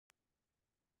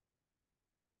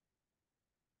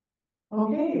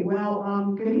Okay,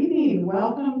 well, good evening.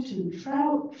 Welcome to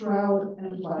Trout, Drought,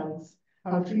 and Floods,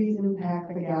 How Trees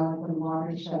Impact the Gallatin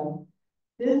Watershed.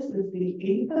 This is the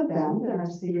 8th event in our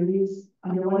series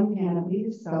Under One Canopy,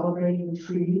 celebrating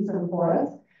trees and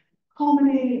forests,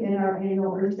 culminating in our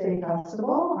annual Earth Day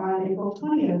Festival on April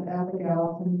 20th at the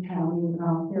Gallatin County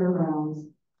Fairgrounds.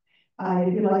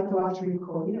 If you'd like to watch a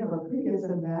recording of a previous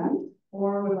event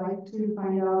or would like to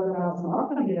find out about some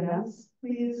upcoming events,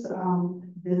 please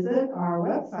visit our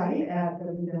website at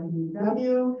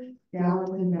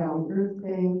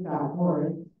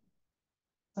www.gallatinvalleyearthday.org.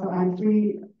 So I'm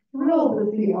thrilled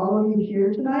to see all of you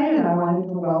here tonight, and I wanted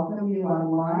to welcome you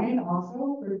online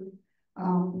also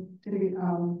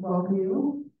welcome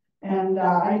you. And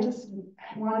I just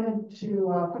wanted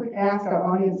to ask our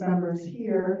audience members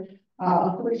here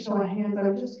a quick show of hands.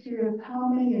 I'm just curious, how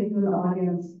many of you in the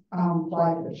audience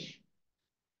fly fish?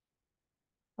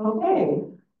 Okay,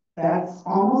 that's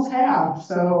almost half.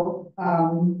 So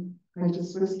I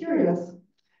just was curious.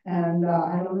 And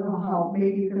I don't know how,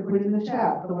 maybe you could put in the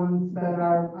chat the ones that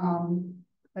are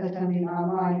attending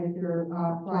online if you're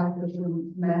fly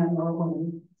fishing men or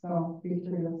women. So be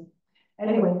curious.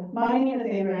 Anyway, my name is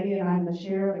Ann and I'm the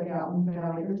chair of the Gallatin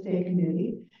Valley Earth Day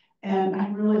Committee. And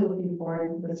I'm really looking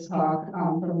forward to this talk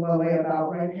from Lilly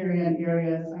about riparian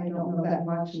areas. I don't know that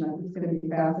much, and it's going to be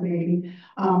fascinating.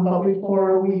 But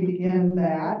before we begin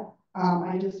that,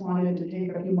 I just wanted to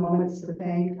take a few moments to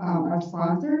thank our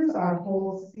sponsors. Our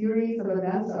whole series of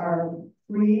events are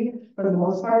free for the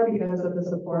most part because of the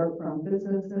support from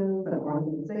businesses and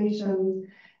organizations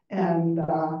and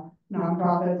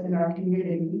nonprofits in our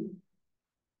community.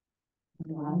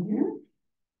 Here.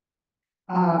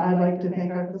 I'd like to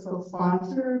thank our fiscal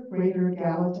sponsor, Greater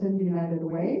Gallatin United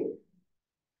Way,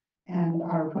 and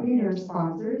our premier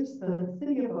sponsors, the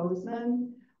City of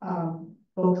Bozeman,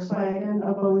 Volkswagen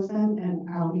of Bozeman, and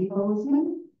Audi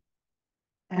Bozeman,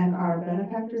 and our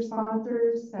benefactor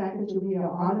sponsors, Sacagawea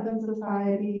Audubon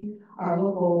Society, our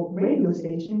local radio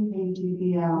station,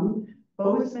 KGBM,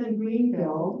 Bozeman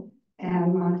Greenville,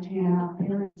 and Montana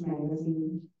Parents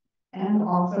Magazine. And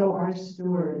also our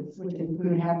stewards, which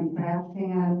include Happy Craft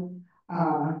Hand,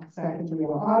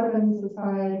 Sacagawea Audubon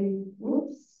Society,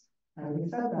 whoops, I already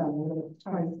said that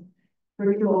twice,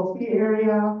 Virtual Ski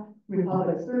Area,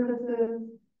 Republic Services,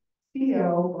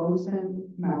 CO, Bozeman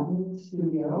Mountain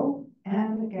Studio,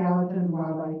 and Gallatin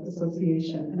Wildlife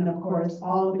Association, and of course,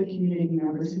 all of the community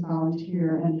members who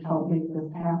volunteer and help make this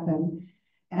happen.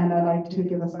 And I'd like to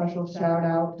give a special shout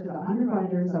out to the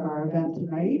underwriters of our event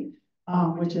tonight,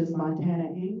 which is Montana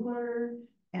Angler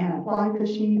and Fly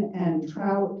Fishing and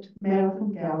Trout,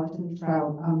 Madison Gallatin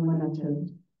Trout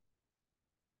Unlimited.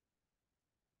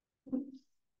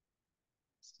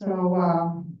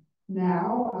 So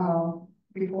now,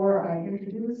 before I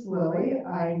introduce Lilly,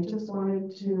 I just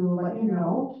wanted to let you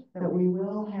know that we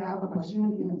will have a question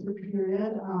and answer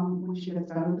period when she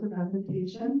gets done with the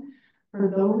presentation. For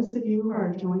those of you who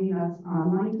are joining us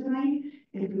online tonight,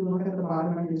 if you look at the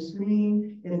bottom of your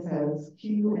screen, it says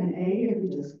Q&A. If you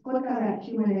just click on that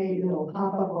Q&A, it'll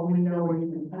pop up a window where you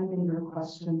can type in your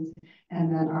questions, and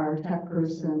then our tech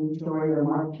person, Joy or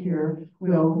Mark here,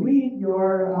 will read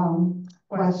your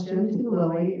question to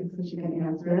Lilly so she can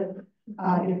answer it.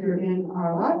 If you're in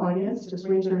our live audience, just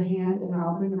raise your hand and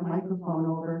I'll bring the microphone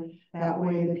over. That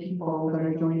way the people that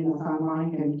are joining us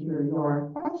online can hear your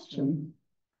question.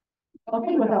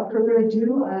 Okay, without further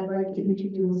ado, I'd like to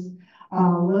introduce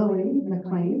Lilly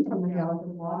McLane from the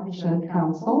Gallatin Watershed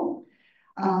Council.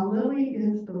 Lilly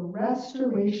is the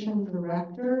Restoration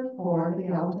Director for the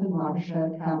Gallatin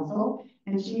Watershed Council,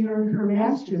 and she earned her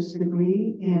master's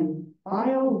degree in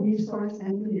Bioresource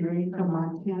Engineering from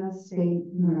Montana State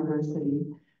University.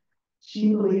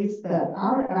 She believes that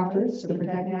our efforts to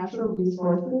protect natural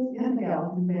resources in the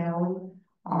Gallatin Valley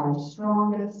are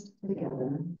strongest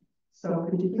together. So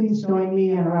could you please join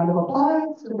me in a round of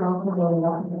applause to welcome Lilly.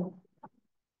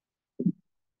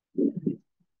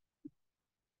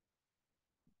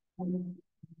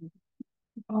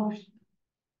 Oh,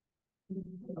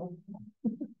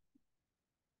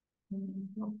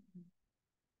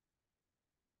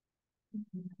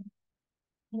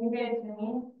 Can you guys hear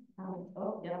me?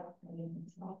 Oh, yeah.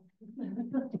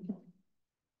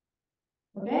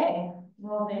 Okay.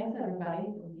 Well, thanks everybody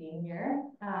for being here.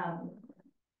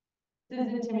 This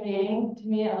is intimidating to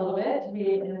me a little bit to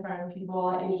be in front of people.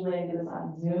 I usually do this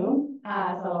on Zoom.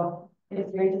 So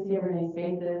it's great to see everybody's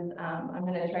faces. I'm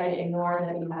going to try to ignore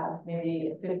that we have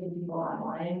maybe 50 people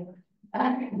online.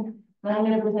 I'm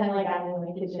going to pretend like I'm in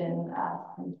the kitchen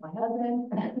with my husband.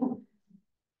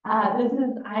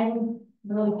 I'm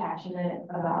really passionate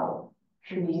about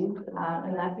trees,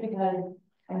 and that's because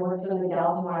I work for the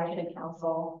Gallatin Watershed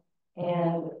Council,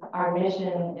 and our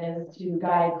mission is to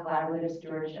guide collaborative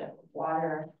stewardship of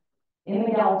water in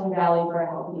the Gallatin Valley for a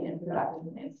healthy and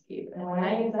productive landscape. And when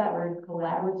I use that word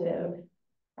collaborative,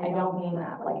 I don't mean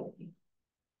that lightly.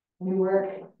 We work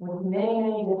with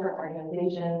many different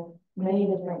organizations, many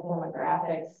different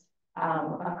demographics,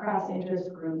 across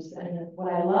interest groups. And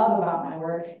what I love about my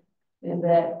work is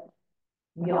that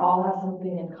we all have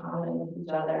something in common with each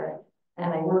other.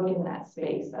 And I work in that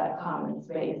space, that common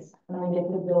space. And I get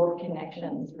to build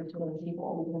connections between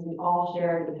people because we all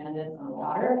share dependence on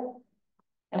water.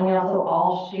 And we also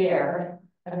all share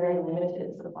a very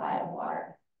limited supply of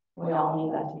water. We all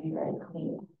need that to be very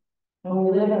clean. When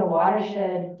we live in a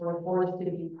watershed, we're forced to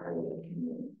be part of the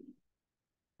community.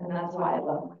 And that's why I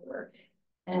love my work.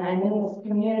 And I'm in this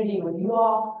community with you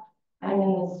all. I'm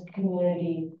in this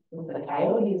community with the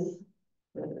coyotes,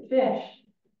 with the fish,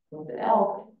 with the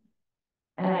elk.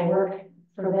 And I work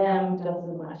for them just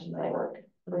as much as I work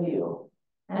for you.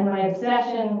 And my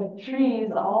obsession with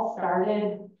trees all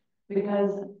started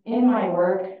because in my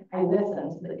work, I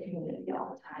listen to the community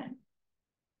all the time.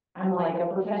 I'm like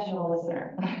a professional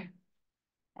listener.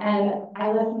 And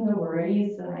I listen to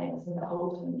worries, and I listen to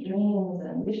hopes and dreams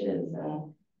and wishes.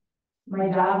 And my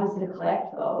job is to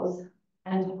collect those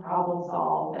and to problem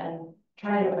solve and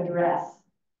try to address,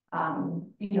 find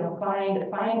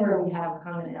where we have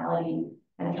commonality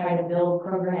and try to build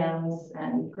programs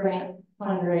and grant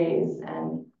fundraise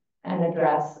and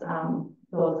address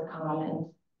those common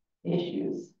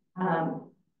issues.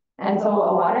 And so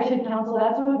a watershed council,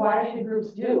 that's what watershed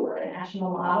groups do. We're a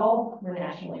national model, we're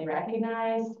nationally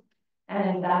recognized,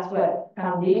 and that's what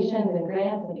foundations and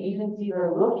grants and agencies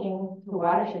are looking to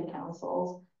watershed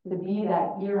councils to be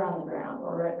that ear on the ground,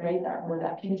 or right there, we're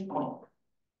that pinch point.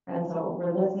 And so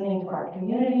we're listening to our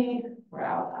community, we're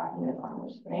out talking to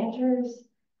farmers, ranchers,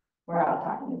 we're out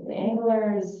talking to the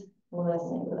anglers, we're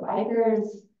listening to the bikers,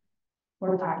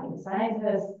 we're talking to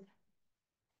scientists,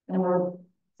 and we're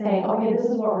saying, okay, this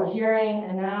is what we're hearing,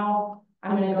 and now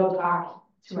I'm going to go talk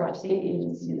to our state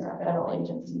agencies, our federal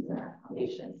agencies, and our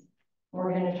foundations.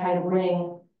 We're going to try to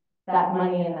bring that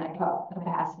money and that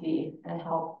capacity and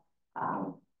help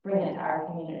bring it to our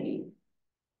community.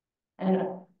 And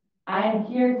I'm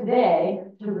here today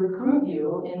to recruit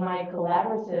you in my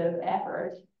collaborative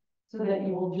effort so that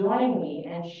you will join me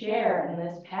and share in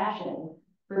this passion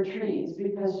for trees,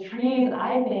 because trees,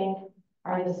 I think,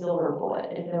 are the silver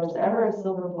bullet. If there was ever a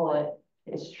silver bullet,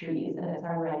 it's trees, and it's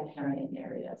our riparian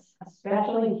areas,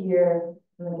 especially here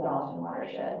in the Gallatin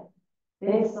watershed.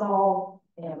 They solve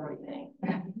everything.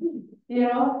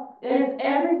 There's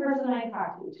every person I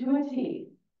talk to a T,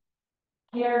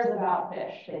 cares about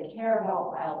fish. They care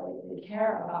about wildlife. They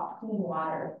care about clean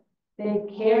water. They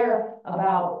care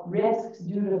about risks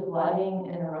due to flooding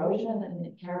and erosion, and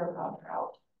they care about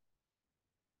drought.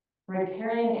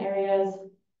 Riparian areas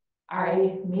are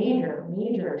a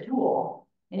major tool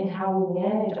in how we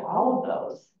manage all of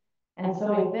those. And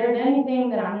so if there's anything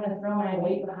that I'm going to throw my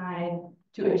weight behind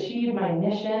to achieve my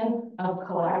mission of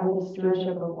collaborative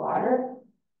stewardship of water,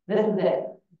 this is it.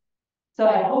 So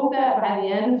I hope that by the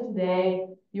end of today,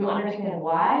 you understand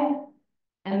why,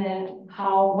 and then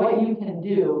what you can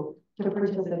do to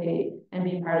participate and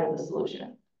be part of the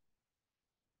solution.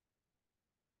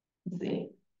 Let's see,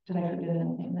 did I forget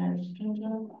anything there?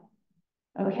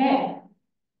 Okay.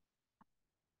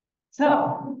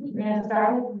 So we're going to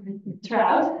start with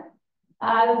trout.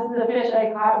 This is the fish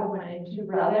I caught with my two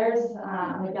brothers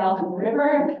on the Gallatin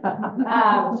River.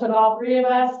 Took all three of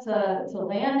us to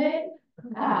land it.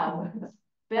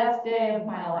 Best day of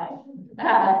my life.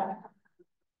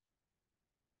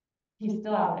 He's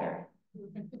still out there.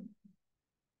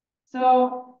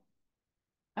 So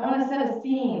I want to set a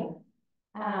scene.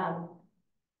 I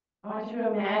want you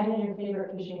to imagine your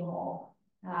favorite fishing hole.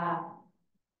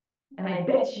 And I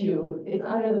bet you it's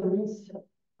under the roots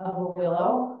of a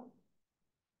willow.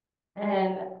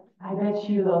 And I bet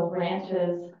you those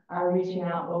branches are reaching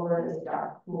out over this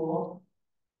dark pool.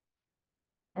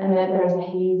 And that there's a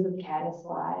haze of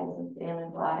caddisflies and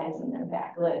salmonflies, and they're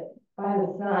backlit by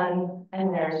the sun.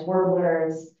 And there's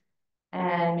warblers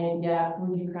and maybe a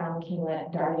ruby-crowned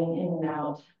kinglet darting in and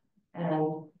out.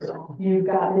 And you've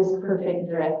got this perfect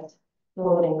drift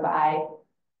floating by.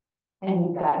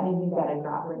 And maybe you've got a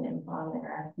dropper nymph on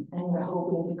there, and you're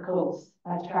hoping to coax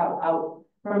a trout out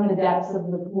from the depths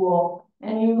of the pool.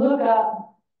 And you look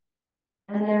up,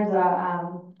 and there's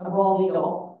a bald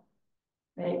eagle,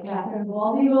 right, Catherine?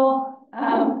 Bald eagle.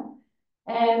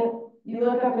 And you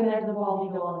look up, and there's a bald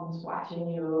eagle, and he's watching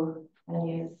you, and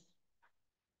he's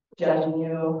judging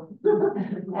you.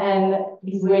 And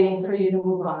he's waiting for you to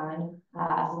move on,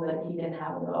 so that he can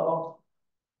have a go.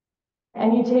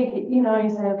 And you take, you know, you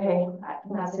say, okay,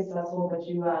 I'm not successful, but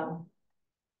you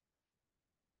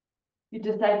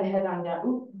decide to head on down.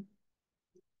 Ooh.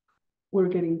 We're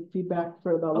getting feedback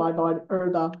for the live on or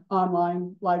the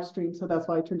online live stream, so that's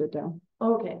why I turned it down.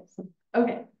 Okay,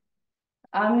 okay.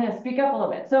 I'm gonna speak up a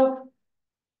little bit. So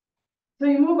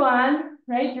you move on,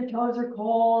 right? Your toes are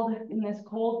cold in this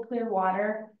cold, clear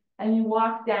water, and you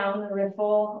walk down the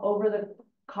riffle over the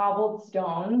cobbled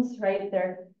stones, right?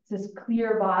 There's this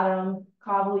clear bottom,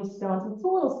 cobbly stones. It's a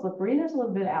little slippery. There's a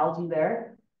little bit of algae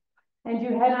there. And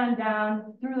you head on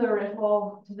down through the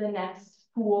riffle to the next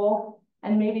pool,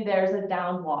 and maybe there's a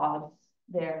down log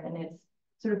there, and it's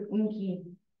sort of inky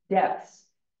depths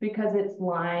because it's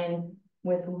lined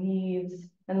with leaves,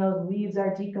 and those leaves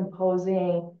are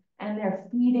decomposing, and they're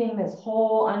feeding this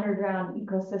whole underground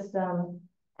ecosystem,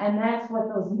 and that's what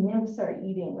those nymphs are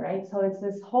eating, right? So it's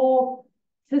this whole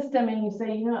system, and you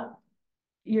say, you know,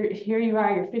 here you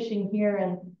are, you're fishing here,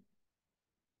 and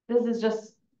this is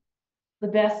just the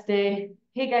best day.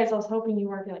 Hey guys, I was hoping you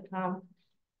weren't gonna come.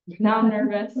 Now I'm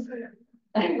nervous.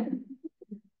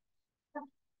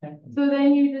 So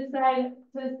then you decide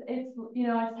it's you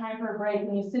know, it's time for a break,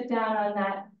 and you sit down on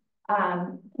that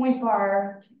point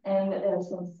bar, and there's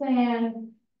some sand,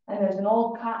 and there's an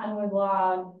old cottonwood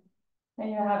log,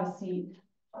 and you have a seat,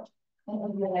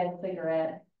 and you light a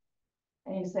cigarette,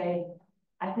 and you say,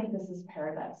 I think this is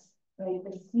paradise, right?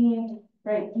 The scene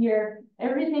right here,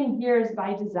 everything here is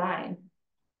by design.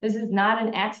 This is not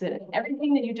an accident.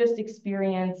 Everything that you just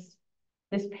experienced,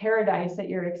 this paradise that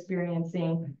you're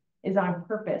experiencing, is on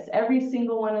purpose. Every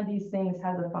single one of these things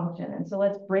has a function. And so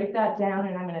let's break that down,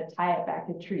 and I'm going to tie it back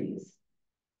to trees.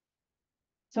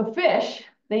 So fish,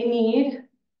 they need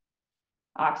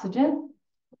oxygen,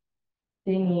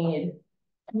 they need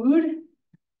food,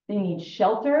 they need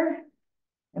shelter,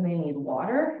 and they need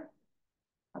water,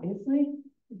 obviously.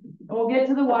 And we'll get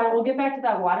to the water, we'll get back to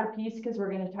that water piece because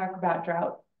we're going to talk about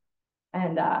drought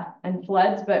and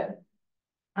floods, but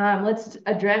let's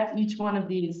address each one of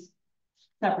these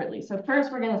separately. So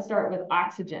first, we're going to start with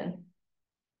oxygen.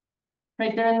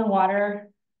 Right there in the water,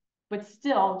 but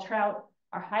still, trout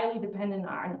are highly dependent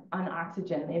on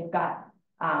oxygen. They've got,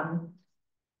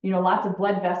 you know, lots of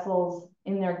blood vessels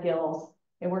in their gills.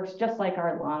 It works just like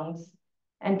our lungs.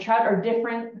 And trout are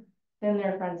different than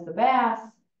their friends, the bass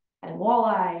and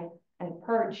walleye and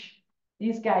perch.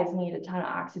 These guys need a ton of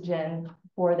oxygen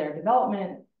for their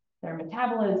development, their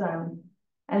metabolism.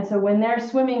 And so when they're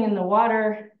swimming in the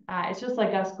water, it's just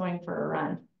like us going for a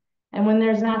run. And when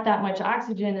there's not that much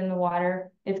oxygen in the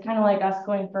water, it's kind of like us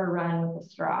going for a run with a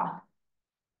straw.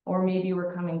 Or maybe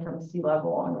we're coming from sea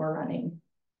level and we're running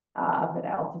up at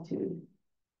altitude.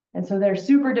 And so they're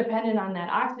super dependent on that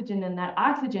oxygen, and that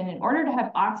oxygen, in order to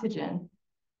have oxygen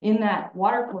in that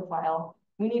water profile,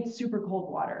 we need super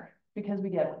cold water because we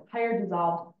get higher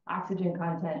dissolved oxygen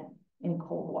content in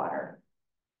cold water.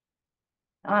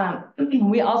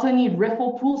 We also need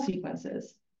riffle pool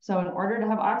sequences. So in order to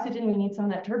have oxygen, we need some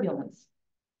of that turbulence.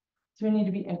 So we need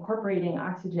to be incorporating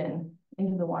oxygen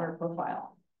into the water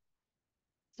profile.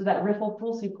 So that riffle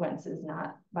pool sequence is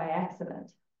not by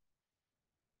accident.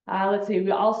 Let's see,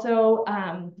 we also,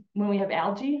 when we have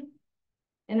algae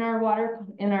in our water,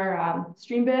 in our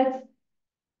stream beds,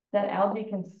 that algae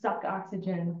can suck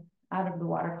oxygen out of the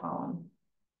water column.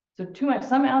 So too much,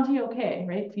 some algae, okay,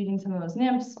 right? Feeding some of those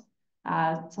nymphs.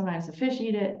 Sometimes the fish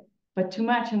eat it, but too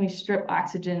much and we strip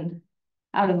oxygen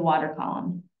out of the water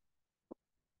column.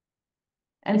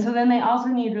 And so then they also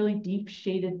need really deep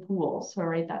shaded pools. So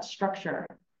right, that structure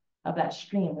of that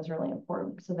stream is really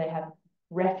important. So they have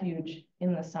refuge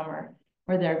in the summer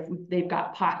where they've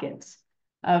got pockets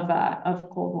of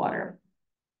cold water.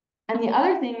 And the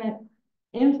other thing that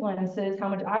influences how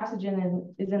much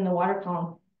oxygen is in the water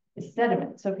column is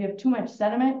sediment. So if you have too much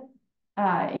sediment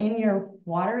in your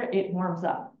water, it warms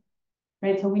up,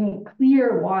 right? So we need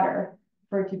clear water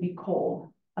for it to be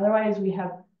cold. Otherwise, we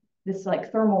have this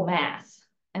like thermal mass,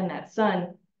 and that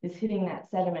sun is hitting that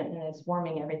sediment and it's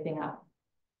warming everything up.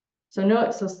 So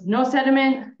no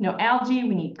sediment, no algae.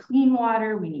 We need clean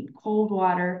water. We need cold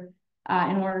water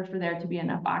in order for there to be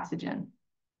enough oxygen.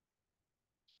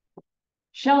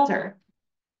 Shelter.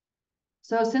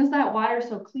 So since that water is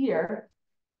so clear,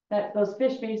 that those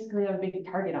fish basically have a big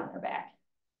target on their back.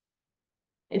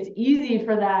 It's easy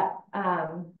for that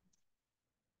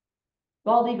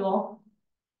bald eagle.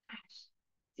 It's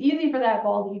easy for that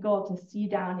bald eagle to see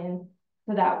down into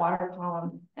that water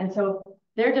column. And so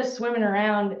they're just swimming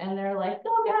around and they're like,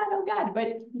 oh God.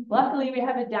 But luckily we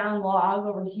have a down log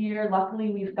over here.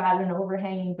 Luckily we've got an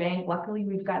overhanging bank. Luckily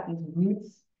we've got these roots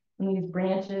and these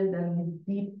branches and these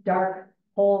deep, dark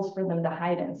holes for them to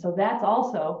hide in. So that's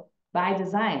also by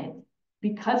design.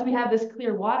 Because we have this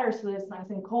clear water so that it's nice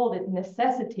and cold, it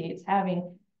necessitates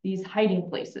having these hiding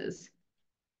places.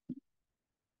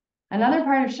 Another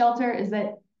part of shelter is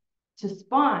that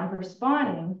for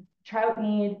spawning, trout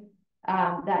need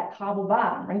that cobble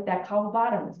bottom, right? That cobble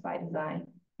bottom is by design.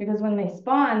 Because when they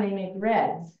spawn, they make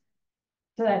redds.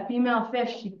 So that female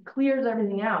fish, she clears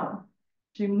everything out.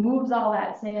 She moves all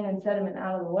that sand and sediment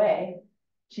out of the way.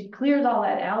 She clears all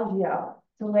that algae out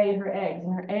to lay her eggs,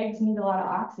 and her eggs need a lot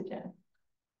of oxygen.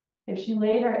 If she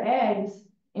laid her eggs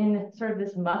in sort of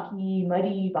this mucky,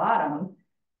 muddy bottom,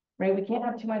 right, we can't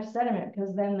have too much sediment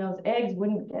because then those eggs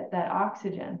wouldn't get that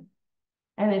oxygen.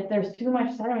 And if there's too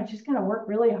much sediment, she's going to work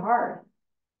really hard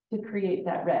to create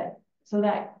that red. So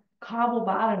that cobble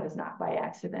bottom is not by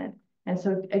accident. And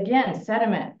so again,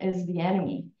 sediment is the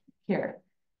enemy here.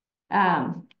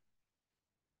 And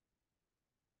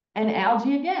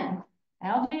algae again.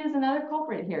 Algae is another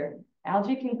culprit here.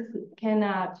 Algae can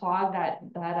clog that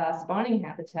spawning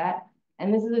habitat.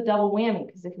 And this is a double whammy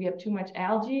because if we have too much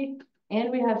algae and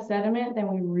we have sediment,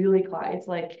 then we really clog. It's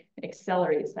like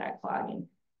accelerates that clogging.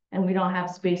 And we don't have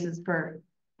spaces for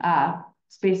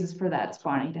that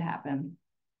spawning to happen.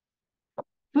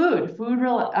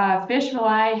 Fish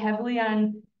rely heavily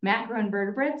on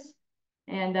macroinvertebrates,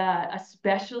 and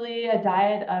especially a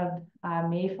diet of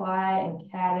mayfly and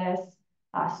caddis,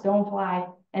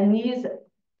 stonefly, and these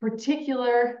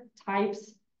particular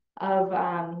types of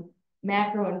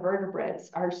macroinvertebrates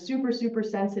are super, super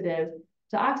sensitive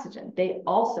to oxygen. They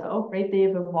also, right,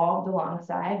 they've evolved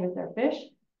alongside with their fish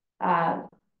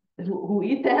who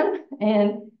eat them,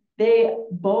 and they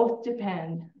both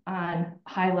depend on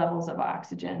high levels of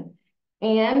oxygen.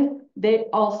 And they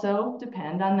also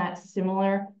depend on that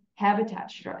similar habitat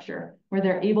structure where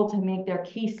they're able to make their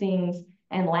casings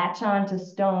and latch on to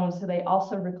stones. So they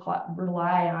also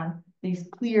rely on these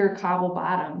clear cobble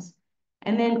bottoms.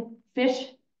 And then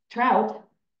trout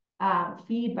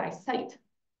feed by sight.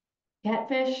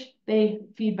 Catfish, they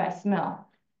feed by smell.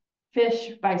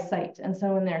 Fish by sight. And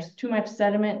so when there's too much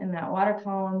sediment in that water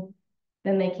column,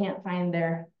 then they can't find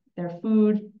their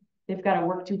food. They've got to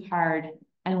work too hard,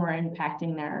 and we're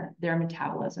impacting their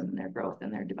metabolism and their growth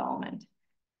and their development.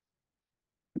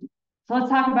 So let's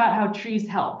talk about how trees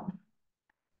help.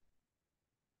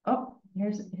 Oh,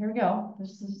 here we go.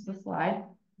 This is the slide.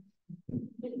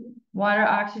 Water,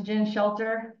 oxygen,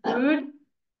 shelter, food.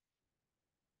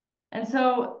 And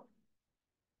so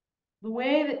the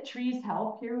way that trees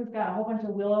help here, we've got a whole bunch of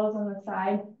willows on the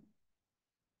side.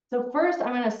 So first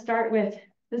I'm going to start with,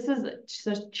 this is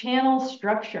the channel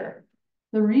structure.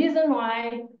 The reason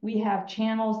why we have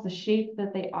channels the shape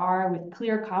that they are with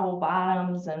clear cobble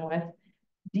bottoms and with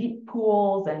deep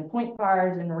pools and point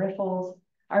bars and riffles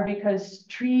are because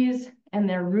trees and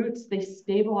their roots, they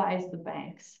stabilize the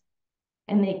banks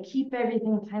and they keep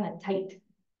everything kind of tight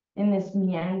in this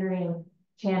meandering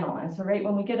channel. And so right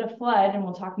when we get a flood, and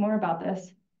we'll talk more about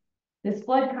this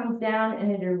flood comes down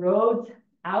and it erodes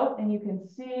out, and you can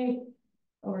see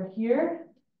over here,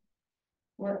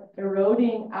 we're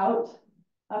eroding out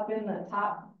up in the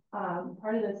top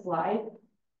part of the slide.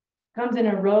 Comes and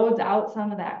erodes out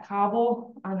some of that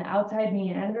cobble on the outside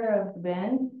meander of the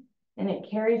bend, and it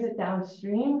carries it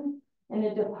downstream, and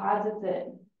it deposits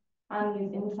it on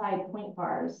these inside point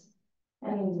bars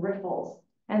and these riffles.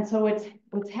 And so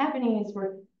what's happening is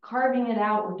we're carving it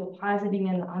out, we're depositing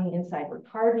it on the inside. We're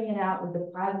carving it out, we're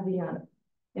depositing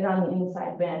it on the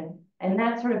inside bend. And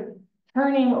that's sort of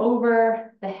turning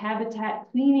over the habitat,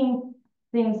 cleaning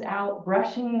things out,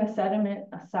 brushing the sediment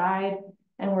aside,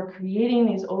 and we're creating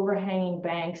these overhanging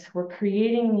banks. We're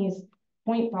creating these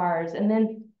point bars. And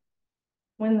then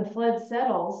when the flood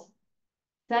settles,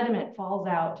 sediment falls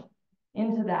out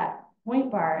into that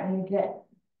point bar, and we get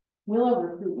willow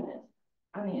recruitment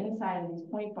on the inside of these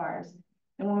point bars.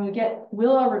 And when we get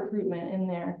willow recruitment in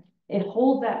there, it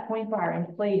holds that point bar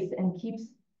in place and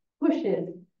pushes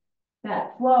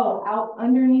that flow out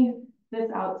underneath this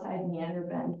outside meander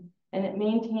bend. And it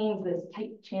maintains this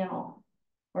tight channel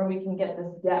where we can get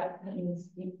this depth in these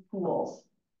deep pools.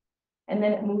 And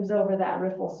then it moves over that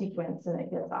riffle sequence and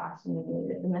it gets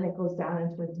oxygenated. And then it goes down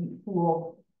into a deep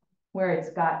pool where it's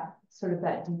got sort of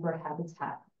that deeper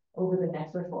habitat over the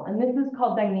next riffle. And this is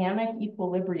called dynamic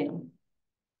equilibrium.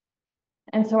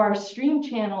 And so our stream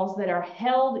channels that are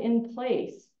held in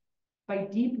place by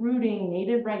deep rooting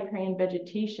native riparian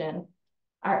vegetation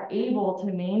are able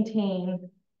to maintain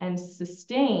and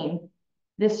sustain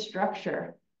this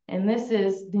structure. And this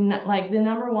is like the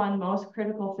 #1 most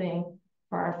critical thing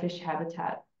for our fish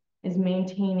habitat is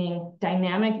maintaining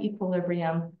dynamic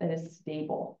equilibrium that is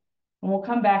stable. And we'll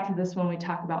come back to this when we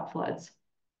talk about floods.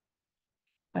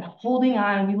 But holding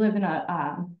on, we live in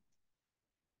a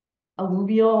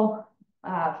alluvial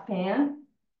fan.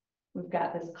 We've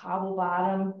got this cobble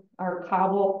bottom or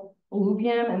cobble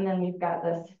alluvium, and then we've got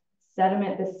this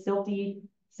sediment, this silty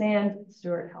sand.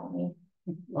 Stuart, help me.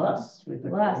 Less.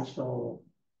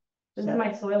 This is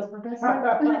my soils professor.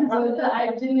 So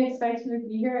I didn't expect you to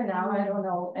be here, and now I don't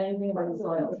know anything about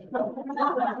soils.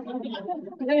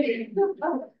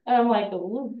 And I'm like,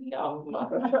 alluvium.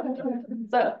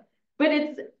 So, but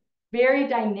it's very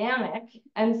dynamic,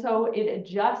 and so it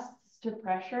adjusts to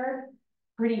pressure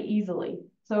pretty easily.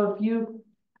 So if you,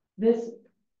 these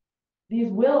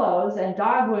willows and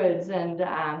dogwoods and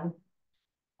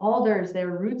alders, their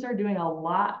roots are doing a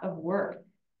lot of work.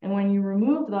 And when you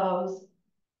remove those,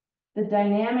 the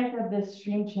dynamic of this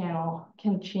stream channel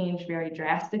can change very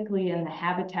drastically, and the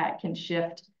habitat can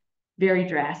shift very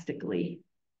drastically.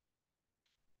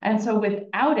 And so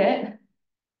without it,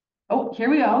 oh, here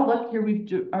we go. Look, here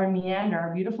we've our meander,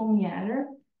 our beautiful meander,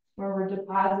 where we're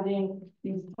depositing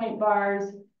these point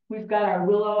bars. We've got our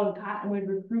willow and cottonwood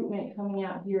recruitment coming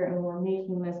out here, and we're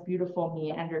making this beautiful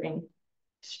meandering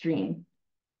stream.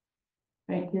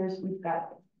 Right, we've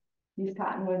got these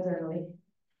cottonwoods are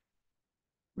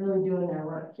really doing their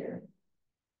work here.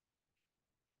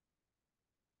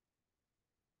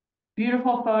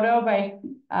 Beautiful photo by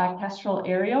Kestrel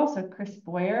Aerial, so Chris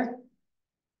Boyer.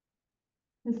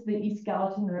 This is the East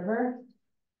Gallatin River.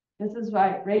 This is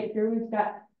why right here we've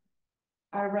got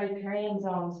our riparian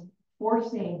zones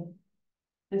forcing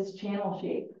this channel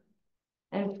shape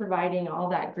and providing all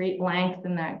that great length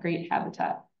and that great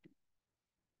habitat.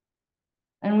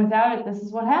 And without it, this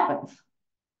is what happens.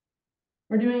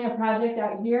 We're doing a project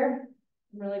out here.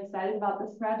 I'm really excited about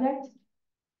this project.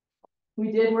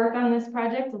 We did work on this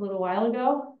project a little while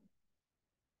ago.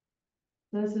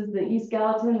 This is the East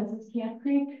Gallatin, this is Camp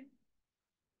Creek.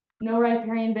 No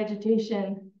riparian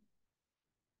vegetation.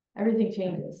 Everything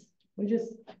changes. We're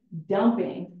just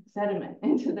dumping sediment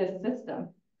into this system.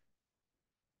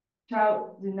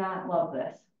 Trout do not love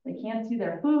this. They can't see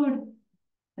their food.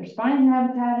 Their spawning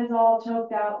habitat is all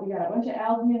choked out. We got a bunch of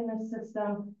algae in this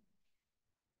system.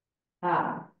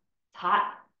 It's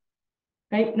hot,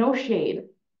 right? No shade.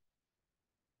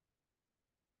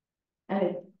 And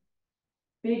it's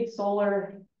big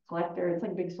solar collector. It's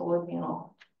like a big solar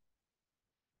panel.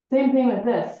 Same thing with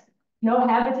this. No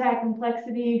habitat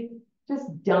complexity,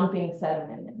 just dumping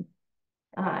sediment in.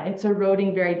 It's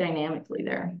eroding very dynamically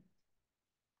there.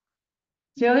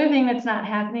 The other thing that's not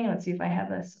happening, let's see if I have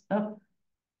this.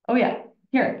 Oh yeah,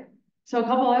 here. So a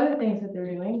couple other things that they're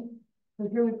doing. So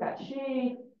here we've got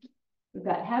shade, we've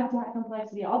got habitat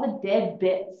complexity. All the dead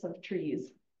bits of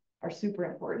trees are super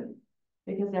important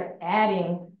because they're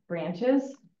adding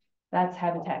branches. That's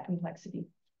habitat complexity.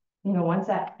 You know, once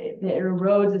it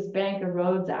erodes, this bank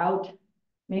erodes out,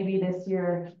 maybe this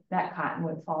year that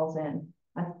cottonwood falls in.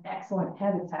 That's excellent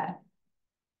habitat.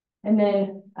 And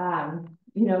then,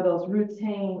 you know, those roots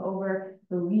hanging over,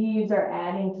 the leaves are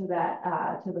adding to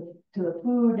that, to the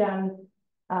food down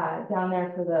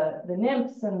there for the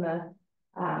nymphs and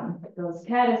those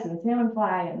caddis and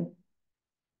salmonfly, and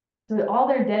so all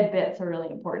their dead bits are really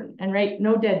important. And right,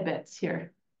 no dead bits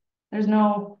here. There's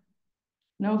no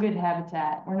good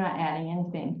habitat. We're not adding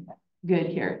anything good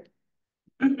here.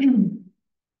 And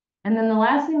then the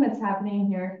last thing that's happening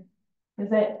here is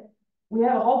that we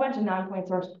have a whole bunch of non-point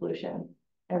source pollution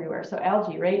everywhere. So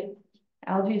algae, right?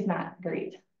 Algae is not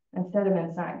great, and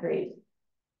sediment's not great.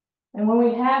 And when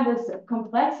we have this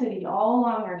complexity all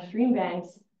along our stream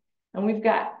banks, and we've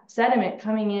got sediment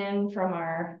coming in from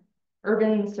our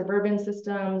urban, suburban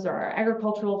systems, or our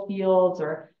agricultural fields,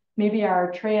 or maybe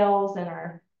our trails and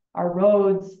our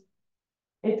roads,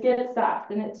 it gets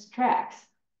stopped in its tracks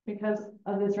because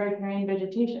of this riparian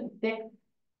vegetation. Thick,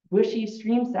 bushy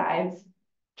stream sides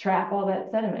trap all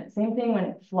that sediment. Same thing when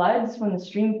it floods, when the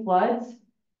stream floods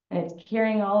and it's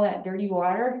carrying all that dirty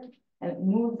water and it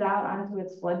moves out onto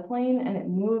its floodplain and it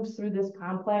moves through this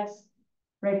complex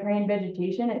riparian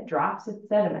vegetation, it drops its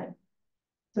sediment.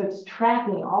 So it's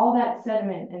trapping all that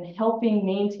sediment and helping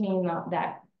maintain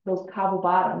those cobble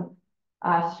bottom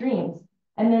streams.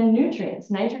 And then nutrients,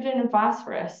 nitrogen and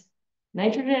phosphorus.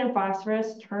 Nitrogen and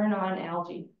phosphorus turn on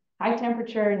algae. High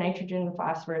temperature, nitrogen and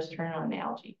phosphorus turn on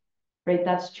algae, right?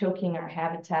 That's choking our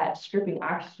habitat, stripping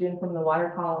oxygen from the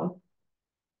water column.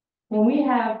 When we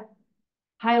have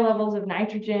high levels of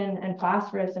nitrogen and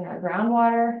phosphorus in our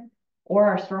groundwater or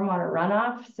our stormwater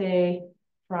runoff, say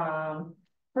from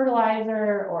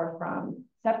fertilizer or from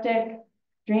septic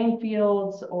drain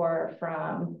fields or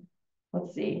from,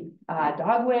 let's see,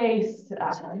 dog waste,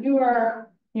 manure,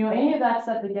 any of that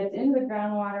stuff that gets into the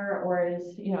groundwater or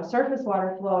is, surface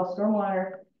water flow,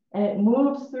 stormwater, and it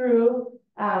moves through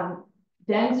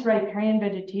dense riparian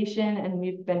vegetation, and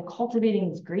we've been cultivating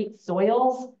these great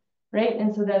soils, right?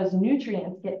 And so those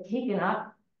nutrients get taken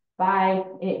up by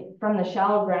it from the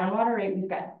shallow groundwater, right? We've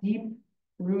got deep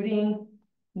rooting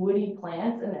woody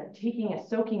plants, and they're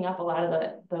soaking up a lot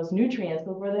of those nutrients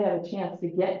before they have a chance to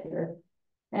get here.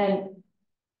 And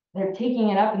they're taking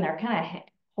it up and they're kind of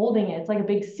holding it. It's like a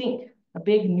big sink, a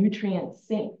big nutrient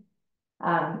sink.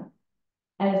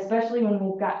 And especially when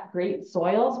we've got great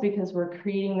soils, because we're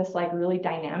creating this like really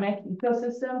dynamic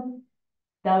ecosystem,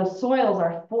 those soils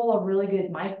are full of really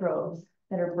good microbes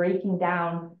that are breaking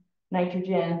down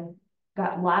nitrogen,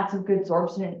 got lots of good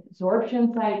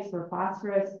absorption sites for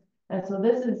phosphorus. And so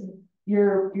this is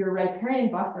your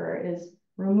riparian buffer is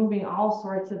removing all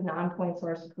sorts of non-point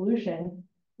source pollution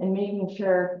and making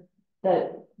sure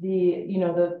that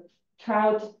the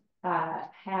trout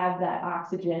have that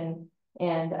oxygen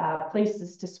and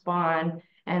places to spawn,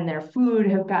 and their food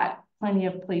have got plenty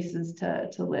of places to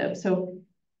live. So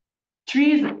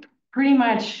trees pretty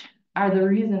much are the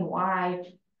reason why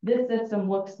this system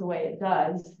looks the way it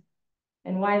does,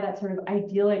 and why that sort of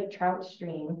idyllic trout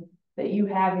stream that you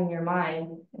have in your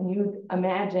mind, and you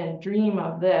dream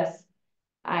of this,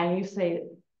 and you say,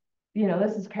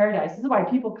 this is paradise. This is why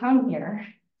people come here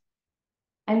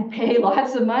and pay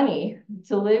lots of money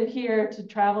to live here, to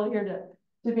travel here, to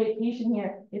vacation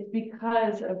here. It's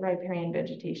because of riparian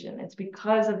vegetation. It's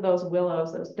because of those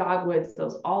willows, those dogwoods,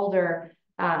 those alder,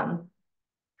 and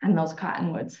those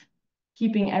cottonwoods,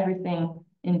 keeping everything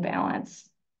in balance.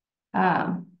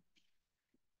 I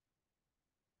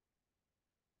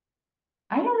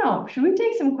don't know. Should we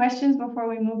take some questions before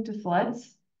we move to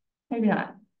floods? Maybe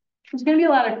not. There's going to be a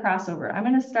lot of crossover. I'm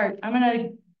going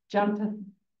to jump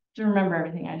to remember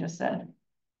everything I just said.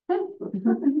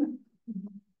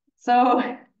 So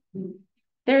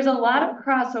there's a lot of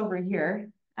crossover here.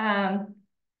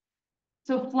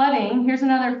 So flooding, here's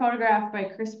another photograph by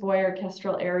Chris Boyer,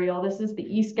 Kestrel Aerial. This is the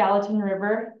East Gallatin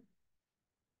River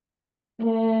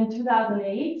in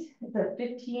 2008. It's a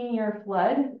 15-year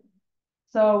flood.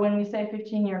 So when we say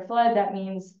 15-year flood, that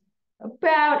means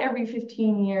about every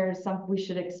 15 years, we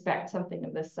should expect something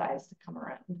of this size to come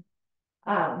around.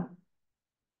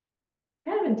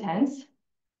 Kind of intense,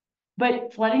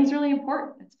 but flooding is really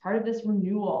important. It's part of this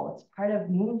renewal. It's part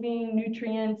of moving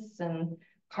nutrients and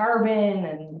carbon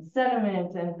and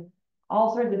sediment and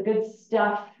all sorts of good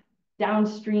stuff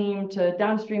downstream to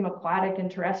downstream aquatic and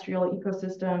terrestrial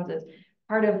ecosystems. It's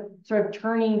part of sort of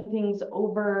turning things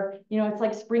over. It's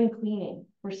like spring cleaning.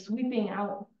 We're sweeping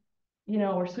out,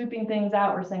 we're sweeping things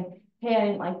out. We're saying, hey, I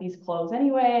didn't like these clothes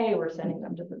anyway. We're sending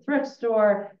them to the thrift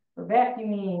store. We're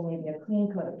vacuuming, maybe a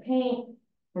clean coat of paint.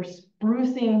 We're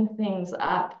sprucing things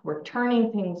up. We're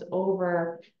turning things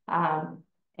over.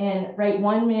 And right,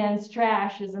 one man's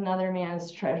trash is another man's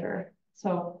treasure.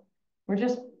 So we're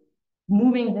just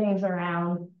moving things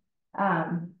around.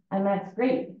 And that's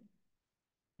great.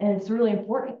 And it's really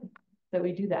important that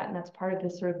we do that. And that's part of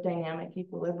this sort of dynamic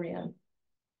equilibrium.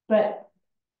 But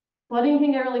flooding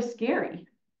can get really scary,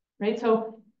 right?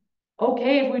 So,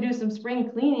 okay, if we do some spring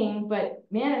cleaning, but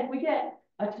man, if we get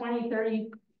a 20,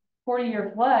 30,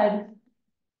 40-year flood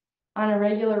on a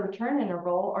regular return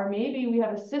interval, or maybe we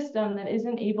have a system that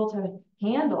isn't able to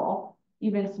handle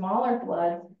even smaller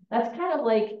floods, that's kind of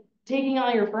like taking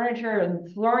all your furniture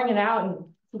and throwing it out and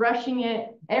threshing it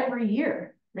every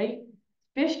year, right?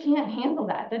 Fish can't handle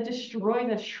that. That destroys,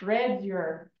 that shreds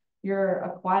your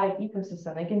aquatic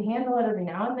ecosystem. They can handle it every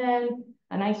now and then,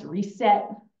 a nice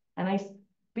reset, a nice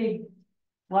big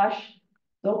flush.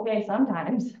 It's okay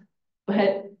sometimes,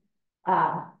 but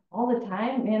all the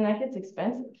time, man, that gets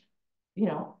expensive.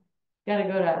 Got to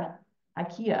go to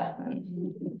IKEA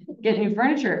and get new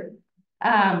furniture.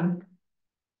 And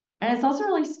it's also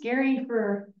really scary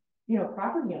for,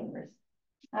 property owners.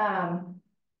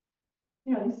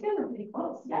 These guys are pretty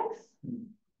close.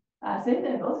 Yikes. Same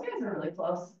thing, those guys are really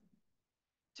close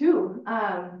too.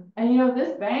 And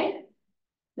this bank,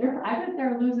 I bet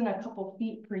they're losing a couple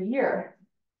feet per year.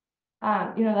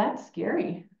 That's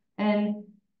scary. And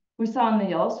we saw in the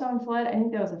Yellowstone flood, I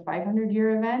think that was a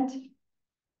 500-year event.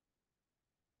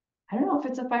 I don't know if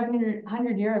it's a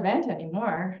 500-year event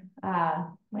anymore.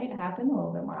 Might happen a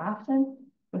little bit more often.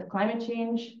 With climate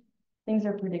change, things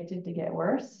are predicted to get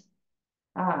worse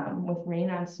with rain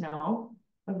on snow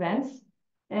events.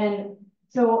 And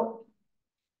so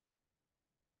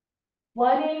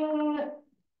flooding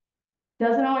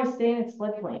doesn't always stay in its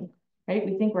floodplain, right?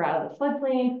 We think we're out of the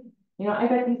floodplain. You know, I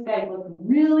bet these guys look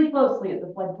really closely at the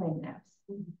floodplain maps.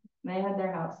 And they had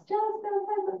their house just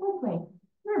outside the floodplain.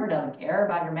 The river doesn't care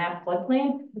about your map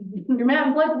floodplain. Your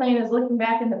map floodplain is looking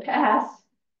back in the past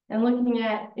and looking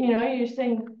at, you know, you're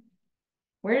saying,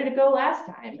 where did it go last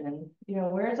time? And, you know,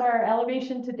 where's our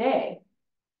elevation today?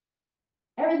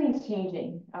 Everything's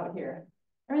changing out here.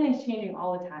 Everything's changing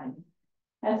all the time.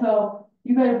 And so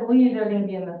you better believe they're going to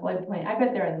be in the floodplain. I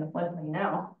bet they're in the floodplain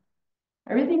now.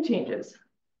 Everything changes.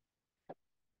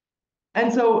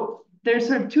 And so there's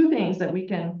sort of two things that we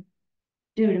can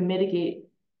do to mitigate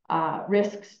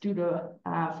risks due to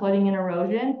flooding and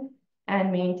erosion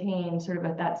and maintain sort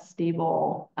of that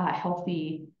stable,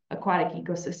 healthy aquatic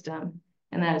ecosystem.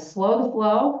 And that is slow the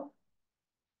flow,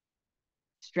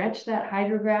 stretch that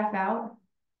hydrograph out,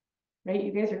 right?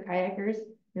 You guys are kayakers,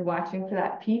 you're watching for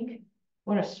that peak.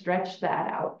 We want to stretch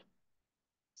that out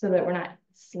so that we're not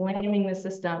slamming the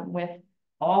system with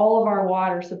all of our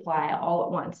water supply all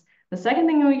at once. The second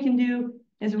thing that we can do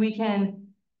is we can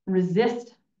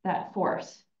resist that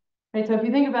force, right? So if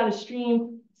you think about a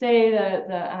stream, say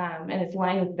and it's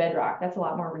lined with bedrock, that's a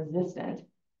lot more resistant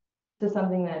to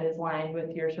something that is lined with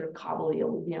your sort of cobbly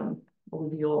alluvial,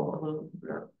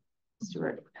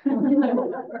 Stuart.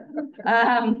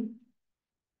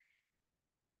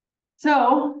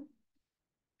 So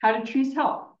how do trees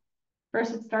help?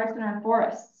 First, it starts in our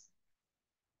forests.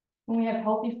 When we have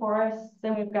healthy forests,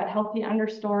 then we've got healthy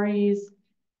understories.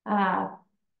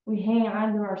 We hang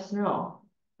on to our snow.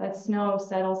 That snow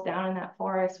settles down in that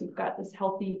forest. We've got this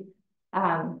healthy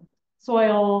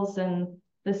soils, and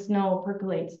the snow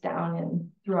percolates down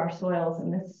in through our soils,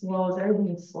 and this slows,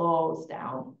 everything slows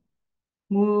down,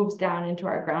 moves down into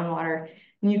our groundwater.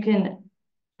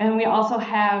 And we also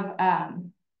have,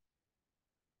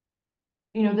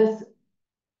 you know, this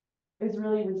is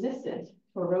really resistant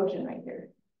to erosion right here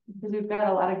because we've got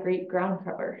a lot of great ground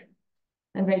cover.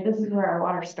 And right, this is where our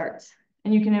water starts.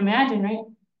 And you can imagine, right,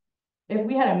 if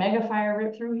we had a mega fire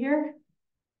rip through here,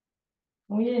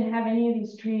 and we didn't have any of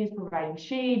these trees providing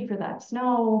shade for that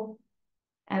snow,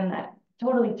 and that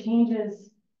totally changes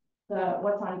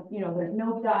what's on, you know, there's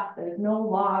no duck, there's no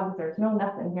logs, there's no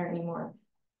nothing here anymore.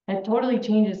 It totally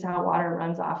changes how water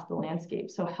runs off the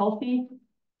landscape. So healthy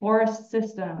forest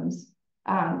systems,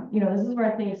 you know, this is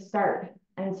where things start.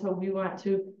 And so we want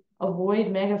to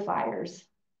avoid mega fires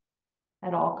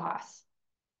at all costs.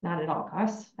 Not at all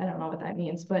costs. I don't know what that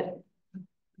means, but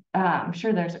I'm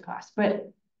sure there's a cost.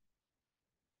 But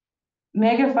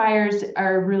mega fires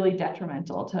are really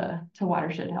detrimental to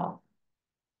watershed health.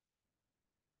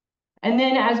 And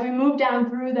then as we move down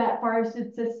through that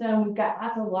forested system, we've got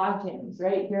lots of log jams,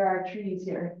 right? Here are our trees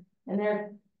here. And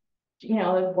they're, you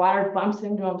know, the water bumps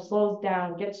into them, slows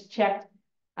down, gets checked,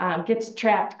 gets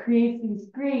trapped, creates these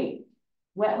great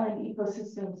wetland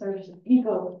ecosystems,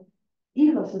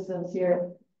 ecosystems here.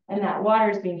 And that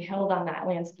water is being held on that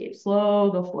landscape,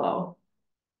 slow the flow.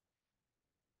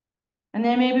 And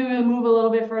then maybe we'll move a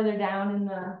little bit further down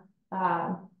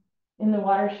in the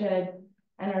watershed,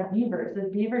 and our beavers, the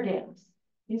beaver dams.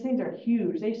 These things are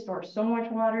huge. They store so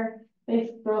much water. They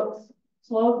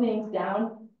slow things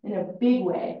down in a big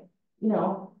way, you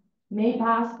know, made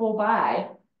possible by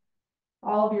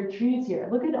all of your trees here.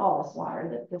 Look at all this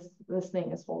water that this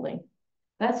thing is holding.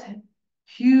 That's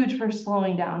huge for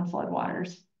slowing down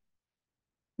floodwaters.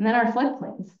 And then our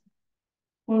floodplains.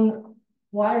 When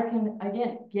water can,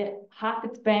 again, hop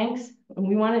its banks, and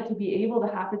we want it to be able to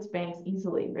hop its banks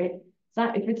easily, right? It's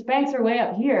not, if its banks are way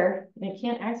up here and it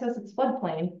can't access its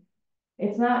floodplain,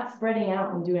 it's not spreading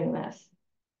out and doing this.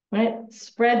 When it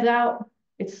spreads out,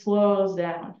 it slows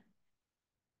down.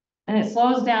 And it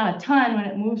slows down a ton when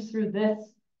it moves through this.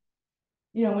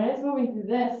 You know, when it's moving through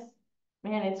this,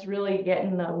 man, it's really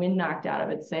getting the wind knocked out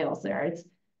of its sails there. It's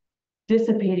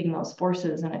dissipating those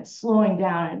forces, and it's slowing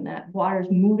down, and that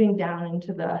water's moving down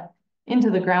into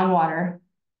the groundwater.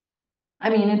 I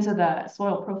mean, into the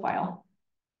soil profile.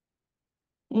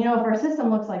 You know, if our system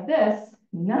looks like this,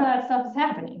 none of that stuff is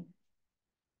happening.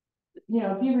 You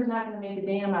know, beaver's not going to make a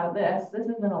dam out of this. This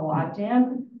isn't a log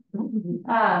jam.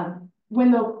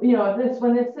 When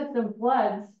this system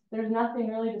floods, there's nothing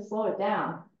really to slow it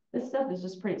down. This stuff is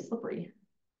just pretty slippery.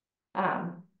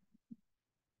 So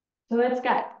that's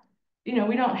got, you know,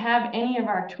 we don't have any of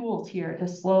our tools here to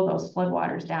slow those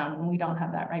floodwaters down when we don't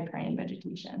have that riparian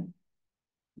vegetation.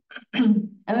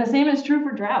 And the same is true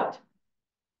for drought.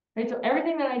 Right, so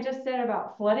everything that I just said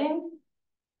about flooding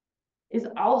is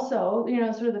also, you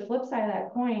know, sort of the flip side of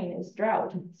that coin is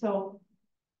drought. So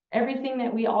everything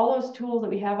that all those tools that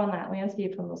we have on that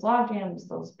landscape, from those log jams,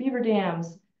 those beaver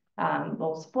dams,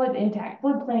 those intact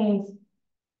floodplains,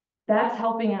 that's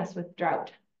helping us with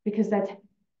drought because that's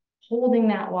holding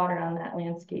that water on that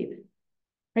landscape.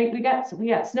 Right, we got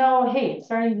snow. Hey,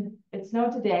 it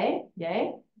snowed today.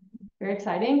 Yay, very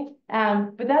exciting.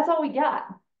 But that's all we got.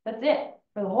 That's it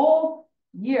for the whole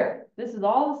year. This is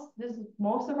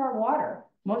most of our water.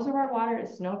 Most of our water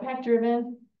is snowpack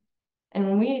driven. And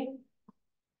when we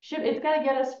ship, it's got to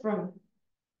get us from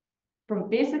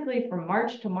basically from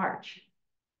March to March,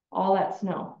 all that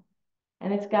snow.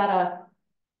 And it's got to,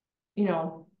 you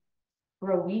know,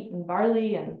 grow wheat and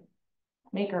barley and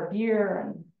make our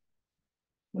beer,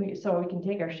 and so we can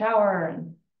take our shower,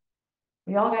 and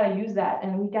we all got to use that,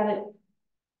 and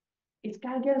it's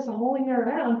got to get us a whole year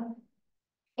around.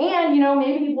 And, you know,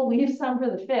 maybe we'll leave some for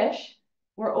the fish.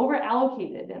 We're over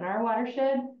allocated in our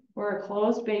watershed. We're a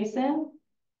closed basin.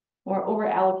 We're over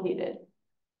allocated.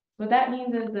 What that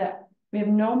means is that we have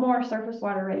no more surface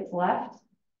water rights left.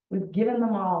 We've given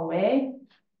them all away,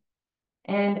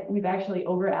 and we've actually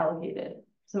over allocated.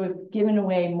 So we've given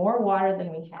away more water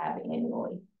than we have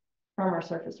annually from our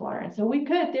surface water. And so we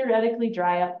could theoretically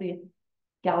dry up the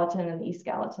Gallatin and the East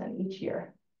Gallatin each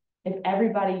year if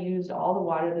everybody used all the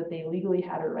water that they legally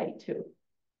had a right to.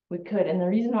 We could. And the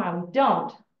reason why we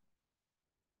don't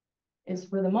is,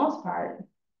 for the most part,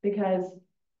 because a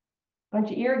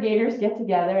bunch of irrigators get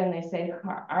together and they say,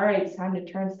 all right, it's time to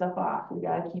turn stuff off. We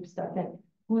got to keep stuff in.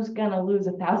 Who's going to lose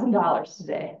 $1,000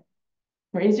 today?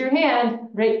 Raise your hand,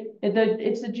 right?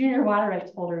 It's the junior water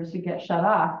rights holders who get shut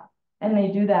off. And they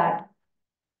do that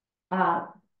to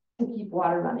keep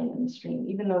water running in the stream,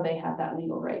 even though they have that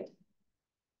legal right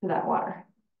to that water.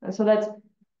 And so that's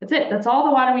it. That's all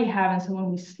the water we have. And so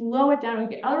when we slow it down,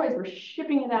 otherwise we're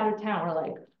shipping it out of town. We're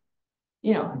like,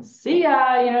 you know, see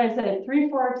ya, you know, instead of Three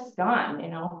Forks, gone, you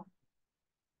know.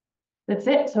 That's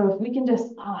it. So if we can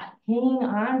just hang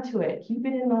on to it, keep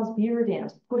it in those beaver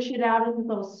dams, push it out into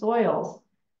those soils,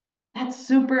 that's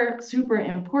super, super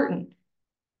important.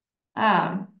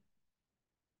 And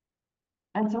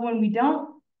so when we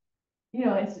don't, you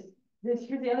know, here's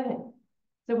the other thing.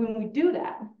 So when we do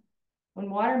that, when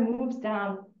water moves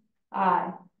down,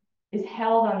 is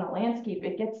held on the landscape,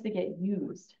 it gets to get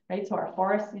used, right? So our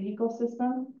forested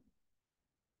ecosystem,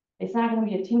 it's not going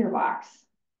to be a tinderbox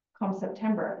come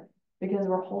September because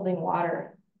we're holding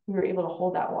water. We were able to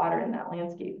hold that water in that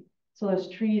landscape. So those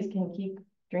trees can keep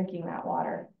drinking that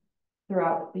water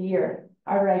throughout the year.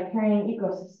 Our riparian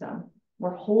ecosystem,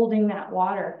 we're holding that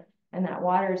water, and that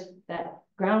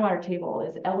groundwater table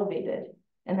is elevated,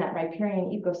 and that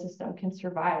riparian ecosystem can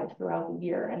survive throughout the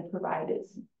year and provide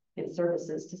its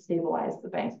services to stabilize the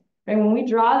banks. And when we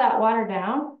draw that water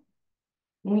down,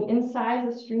 when we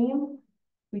incise the stream,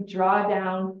 we draw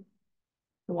down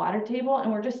the water table,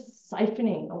 and we're just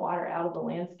siphoning the water out of the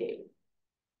landscape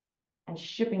and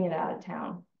shipping it out of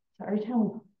town. So every time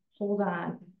we hold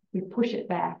on, we push it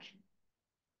back.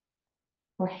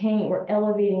 We're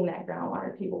elevating that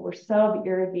groundwater table. We're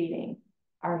sub-irrigating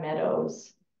our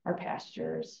meadows, our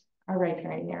pastures, our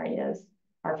riparian areas,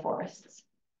 our forests.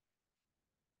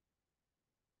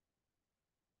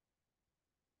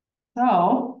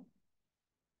 So,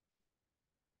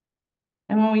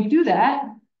 and when we do that,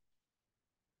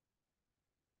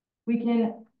 we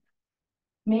can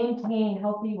maintain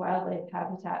healthy wildlife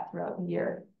habitat throughout the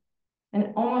year.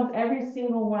 And almost every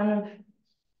single one of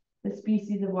the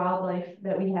species of wildlife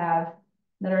that we have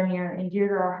that are near and dear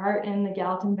to our heart in the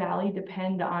Gallatin Valley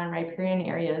depend on riparian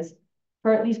areas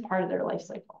for at least part of their life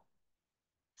cycle.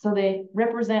 So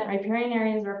riparian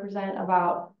areas represent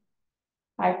about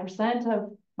 5%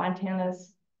 of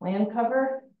Montana's land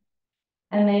cover,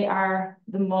 and they are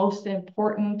the most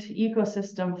important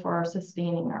ecosystem for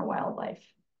sustaining our wildlife.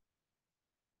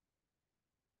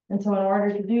 And so in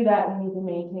order to do that, we need to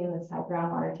maintain this high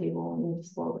groundwater table. We need to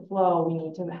slow the flow. We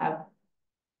need to have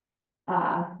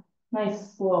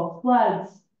nice slow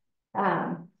floods.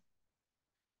 And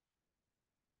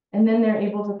then they're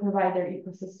able to provide their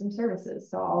ecosystem services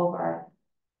to all of our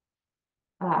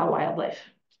wildlife.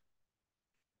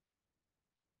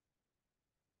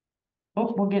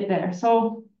 Oh, we'll get there.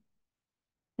 So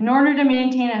in order to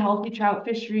maintain a healthy trout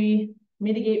fishery,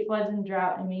 mitigate floods and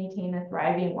drought, and maintain a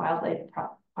thriving wildlife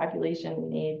population, we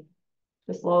need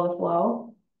to slow the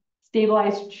flow,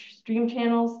 stabilize stream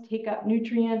channels, take up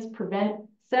nutrients, prevent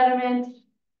sediment,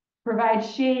 provide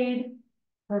shade,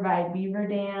 provide beaver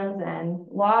dams and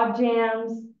log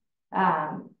jams.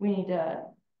 We need to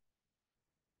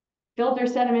filter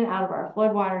sediment out of our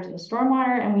floodwaters and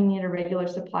stormwater, and we need a regular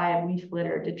supply of leaf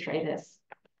litter, detritus,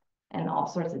 and all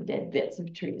sorts of dead bits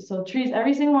of trees. So trees,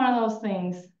 every single one of those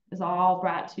things is all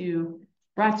brought to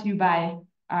you by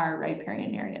our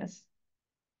riparian areas.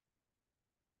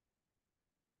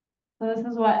 So this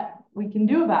is what we can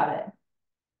do about it.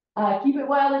 Keep it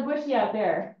wild and bushy out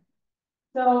there.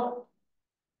 So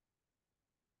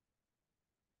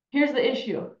here's the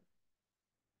issue.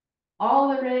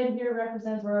 All the red here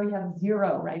represents where we have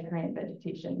zero riparian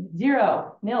vegetation.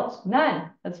 Zero, nilch, none.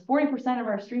 That's 40% of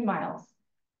our stream miles.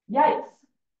 Yikes.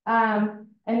 And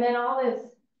then all this,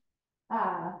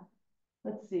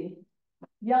 let's see,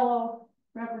 yellow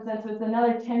represents, so it's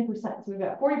another 10%. So we've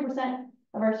got 40%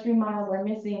 of our stream miles are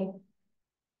missing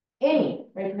any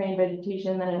riparian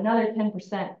vegetation, then another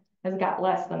 10% has got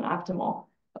less than optimal.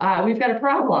 We've got a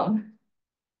problem.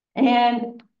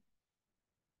 And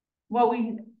what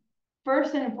we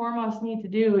first and foremost need to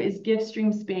do is give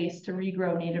stream space to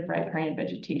regrow native riparian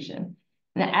vegetation.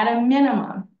 And at a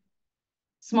minimum,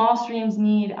 small streams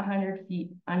need 100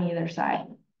 feet on either side.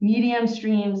 Medium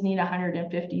streams need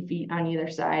 150 feet on either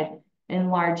side, and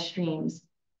large streams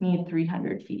need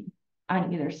 300 feet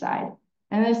on either side.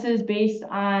 And this is based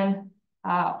on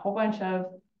a whole bunch of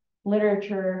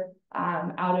literature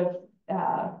out of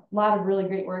a lot of really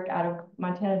great work out of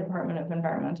Montana Department of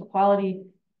Environmental Quality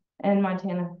and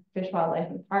Montana Fish, Wildlife,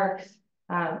 and Parks.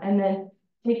 And then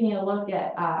taking a look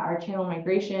at our channel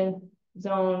migration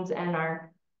zones and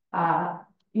our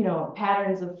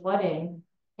patterns of flooding.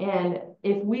 And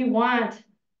if we want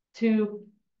to,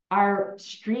 our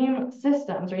stream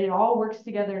systems, right, it all works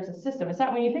together as a system. It's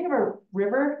not, when you think of a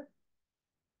river,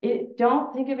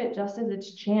 don't think of it just as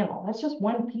its channel. That's just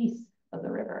one piece of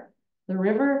the river. The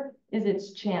river is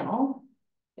its channel,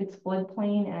 its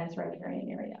floodplain, and its riparian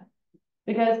area.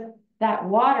 Because that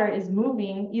water is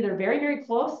moving either very, very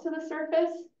close to the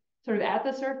surface, sort of at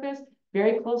the surface,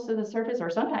 very close to the surface, or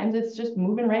sometimes it's just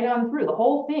moving right on through. The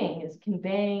whole thing is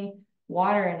conveying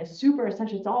water and is super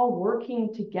essential. It's all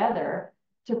working together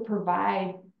to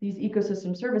provide these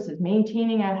ecosystem services,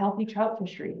 maintaining a healthy trout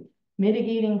fishery,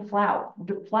 mitigating drought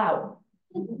and flood.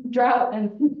 Drought.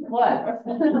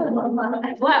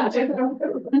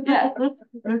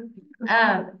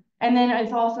 Yeah. And then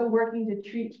it's also working to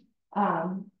treat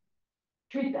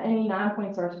any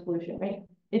non-point source pollution, right?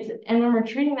 And when we're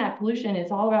treating that pollution,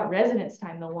 it's all about residence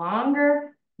time.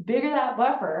 The bigger that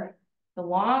buffer, the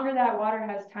longer that water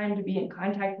has time to be in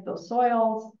contact with those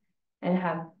soils and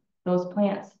have those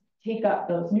plants take up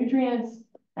those nutrients.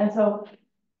 And so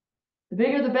the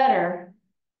bigger the better,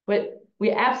 but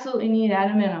we absolutely need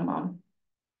at a minimum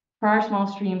for our small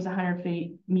streams, 100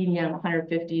 feet, medium,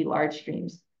 150, large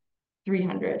streams,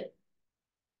 300.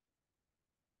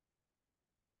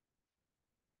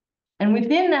 And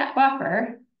within that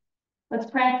buffer, let's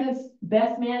practice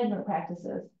best management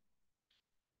practices.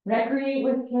 Recreate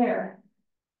with care.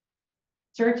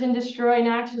 Search and destroy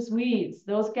noxious weeds.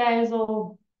 Those guys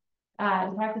will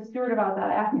talk to Stuart about that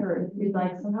afterwards. We'd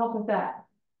like some help with that.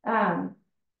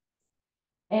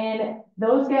 And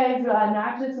those guys,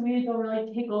 noxious weeds will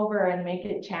really take over and make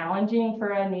it challenging for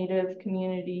a native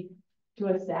community to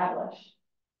establish.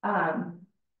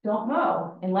 Don't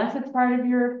mow unless it's part of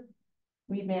your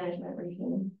weed management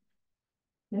regime.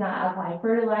 Do not apply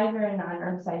fertilizer and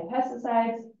non-herbicide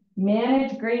pesticides.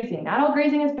 Manage grazing. Not all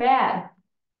grazing is bad.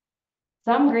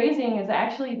 Some grazing is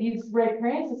actually, these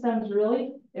riparian systems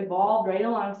really evolved right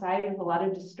alongside with a lot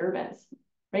of disturbance,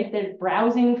 right? They're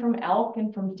browsing from elk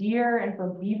and from deer and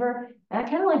from beaver, and that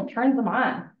kind of like turns them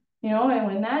on, and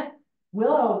when that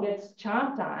willow gets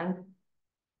chomped on,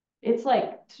 it's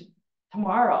like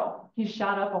tomorrow, he's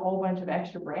shot up a whole bunch of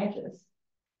extra branches.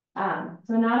 So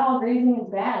not all grazing is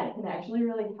bad. It can actually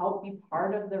really help be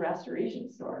part of the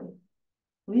restoration story.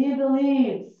 Leave the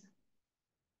leaves.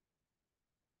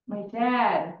 My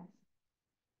dad,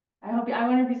 I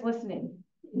wonder if he's listening.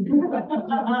 We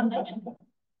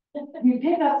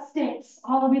pick up sticks.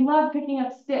 We love picking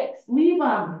up sticks. Leave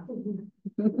them.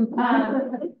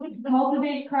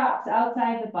 Cultivate crops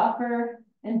outside the buffer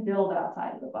and build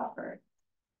outside of the buffer.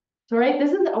 So, right,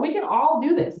 we can all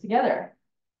do this together.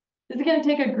 This is going to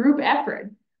take a group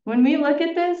effort. When we look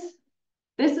at this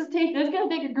is going to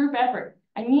take a group effort.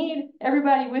 I need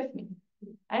everybody with me.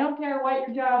 I don't care what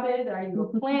your job is. Are you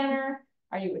a planner?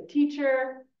 Are you a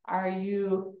teacher? Are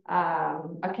you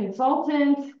a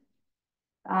consultant?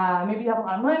 Maybe you have a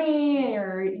lot of money,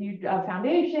 or you have a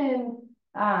foundation.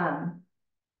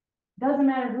 Doesn't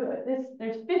matter who.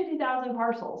 There's 50,000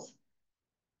 parcels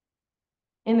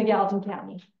in the Gallatin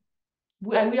County.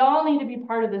 We all need to be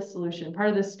part of this solution, part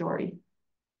of this story.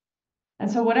 And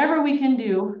so whatever we can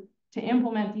do to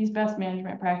implement these best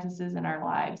management practices in our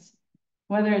lives,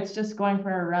 whether it's just going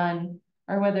for a run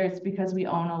or whether it's because we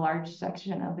own a large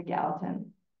section of the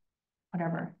Gallatin,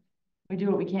 whatever, we do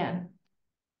what we can.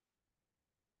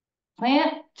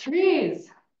 Plant trees,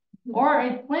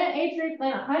 or plant a tree,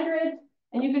 plant 100,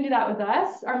 And you can do that with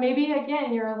us, or maybe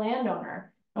again, you're a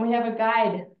landowner and we have a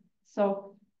guide.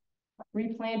 So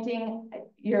replanting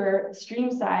your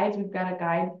stream sides, we've got a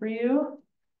guide for you.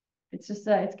 It's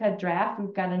got Draft.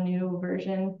 We've got a new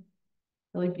version,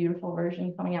 really beautiful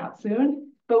version coming out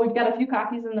soon, but we've got a few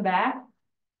copies in the back.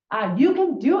 You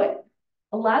can do it.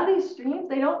 A lot of these streams,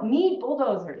 they don't need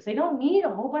bulldozers. They don't need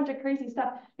a whole bunch of crazy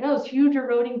stuff. You know, those huge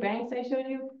eroding banks I showed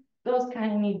you, those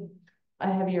kind of need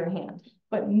a heavier hand.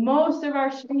 But most of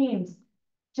our streams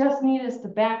just need us to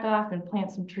back off and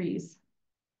plant some trees.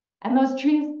 And those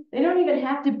trees, they don't even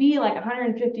have to be like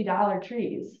 $150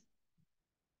 trees.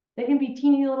 They can be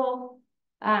teeny little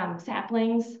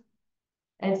saplings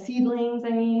and seedlings,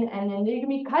 and then they can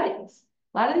be cuttings.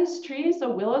 A lot of these trees,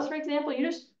 so willows, for example, you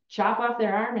just chop off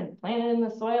their arm and plant it in the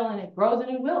soil and it grows a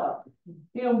new willow.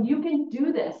 You know, you can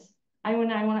do this. I want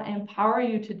to empower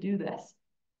you to do this.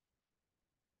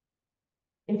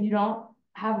 If you don't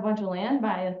have a bunch of land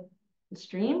by the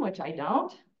stream, which I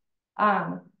don't,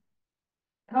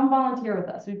 come volunteer with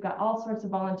us. We've got all sorts of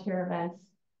volunteer events.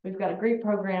 We've got a great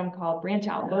program called Branch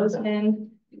Out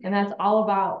Bozeman, and that's all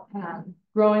about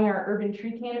growing our urban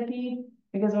tree canopy,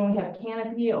 because when we have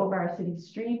canopy over our city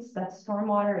streets, that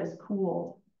stormwater is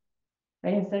cooled,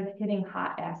 right? Instead of hitting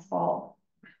hot asphalt,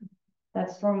 that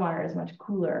stormwater is much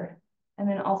cooler. And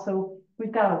then also,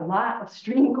 we've got a lot of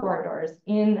stream corridors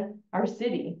in our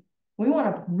city. We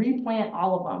want to replant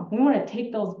all of them. We want to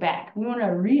take those back. We want to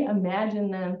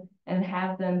reimagine them and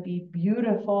have them be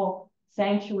beautiful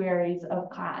sanctuaries of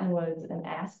cottonwoods and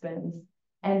aspens.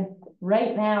 And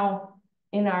right now,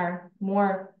 in our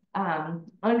more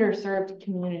underserved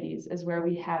communities is where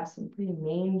we have some pretty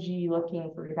mangy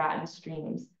looking forgotten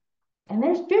streams. And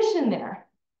there's fish in there.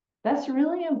 That's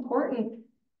really important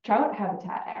trout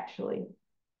habitat, actually,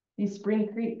 these spring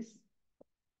creeks.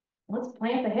 Let's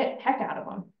plant the heck out of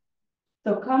them.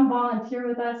 So come volunteer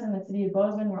with us in the city of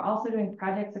Bozeman. We're also doing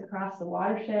projects across the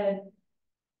watershed,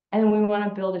 and we want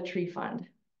to build a tree fund.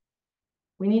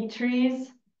 We need trees.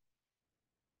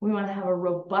 We want to have a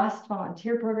robust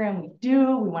volunteer program. We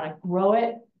do. We want to grow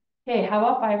it. Hey, how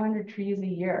about 500 trees a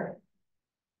year?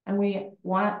 And we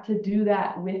want to do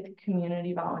that with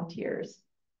community volunteers.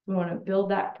 We want to build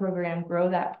that program,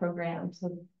 grow that program,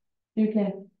 so you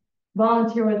can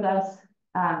volunteer with us,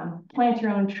 plant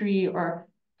your own tree, or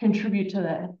contribute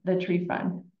to the tree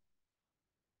fund.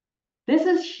 This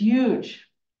is huge.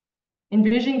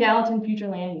 Envision Gallatin future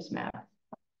land use map.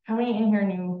 How many in here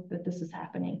knew that this is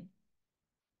happening?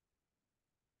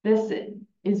 This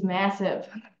is massive.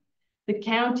 The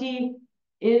county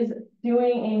is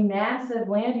doing a massive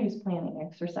land use planning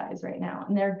exercise right now,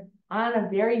 and they're on a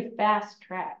very fast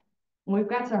track. And we've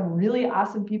got some really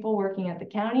awesome people working at the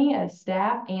county as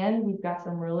staff, and we've got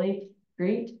some really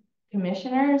great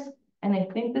commissioners, and I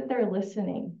think that they're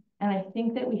listening, and I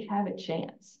think that we have a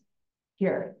chance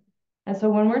here. And so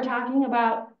when we're talking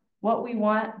about what we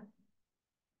want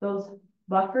those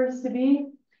buffers to be,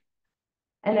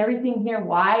 and everything here,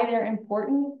 why they're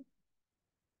important,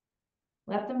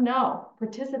 let them know,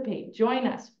 participate, join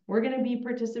us. We're going to be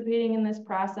participating in this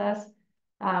process.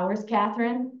 Where's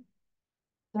Catherine?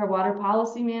 Our water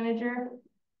policy manager.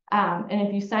 And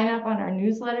if you sign up on our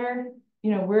newsletter,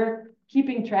 you know, we're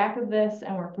keeping track of this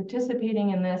and we're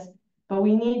participating in this, but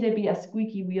we need to be a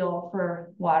squeaky wheel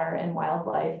for water and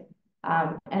wildlife.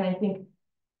 And I think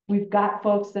we've got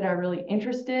folks that are really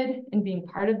interested in being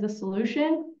part of the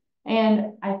solution.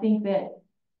 And I think that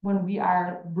when we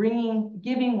are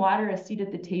giving water a seat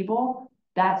at the table,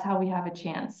 that's how we have a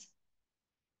chance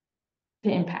to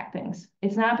impact things.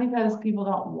 It's not because people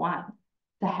don't want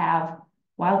to have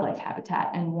wildlife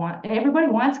habitat and everybody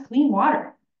wants clean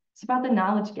water. It's about the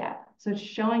knowledge gap. So it's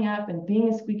showing up and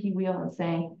being a squeaky wheel and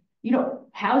saying, you know,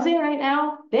 housing right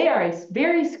now, they are a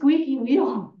very squeaky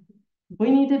wheel. We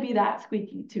need to be that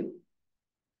squeaky too.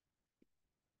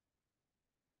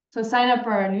 So sign up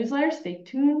for our newsletter, stay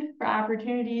tuned for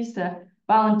opportunities to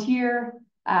volunteer,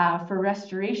 for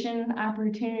restoration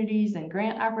opportunities and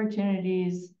grant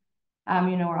opportunities.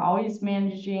 You know, we're always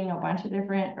managing a bunch of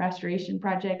different restoration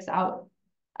projects out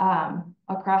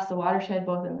across the watershed,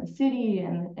 both in the city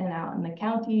and out in the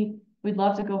county. We'd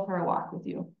love to go for a walk with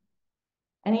you.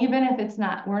 And even if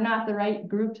we're not the right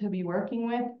group to be working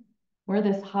with, we're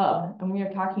this hub and we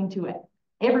are talking to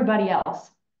everybody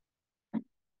else.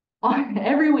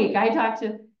 Every week I talk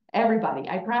to everybody,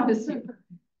 I promise you.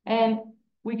 And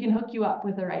we can hook you up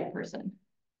with the right person.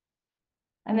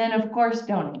 And then of course,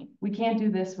 donate. We can't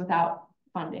do this without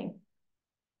funding.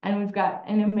 And we've got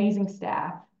an amazing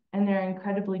staff and they're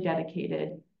incredibly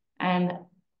dedicated. And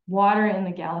water in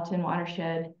the Gallatin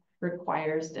watershed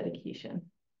requires dedication.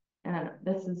 And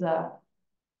this is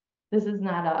This is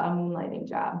not a moonlighting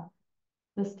job.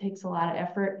 This takes a lot of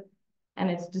effort, and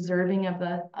it's deserving of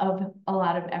a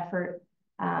lot of effort.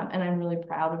 And I'm really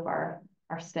proud of our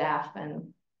staff.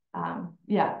 And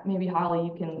yeah, maybe Holly,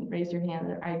 you can raise your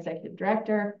hand, our executive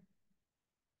director.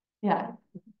 Yeah,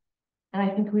 and I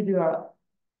think we do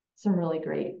some really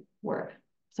great work.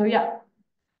 So yeah,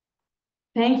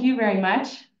 thank you very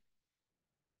much.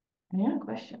 Any other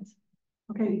questions?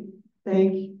 Okay,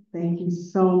 thank you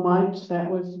so much.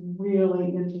 That was really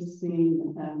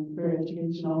interesting and very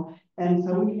educational. And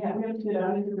so we have to get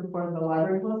out of here before the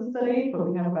library closes at 8, but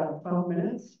we have about 12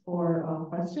 minutes for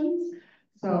questions.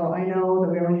 So I know that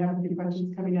we already have a few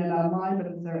questions coming in online, but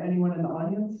is there anyone in the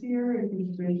audience here? If you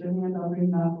just raise your hand, I'll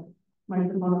bring the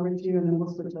microphone over to you, and then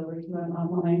we'll switch over to an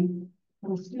online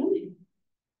question.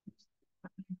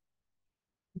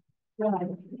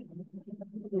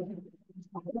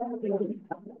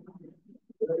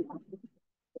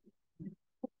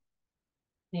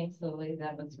 Thanks, Lily.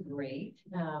 That was great.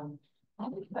 I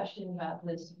have a question about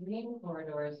the stream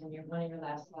corridors, and one of your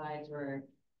last slides where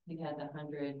you had the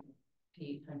 100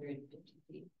 feet, 150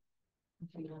 feet,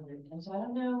 300. And so I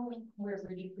don't know where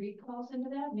Birdie Creek falls into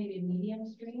that, maybe medium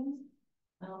streams.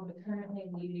 But currently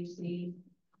the UDC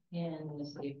in the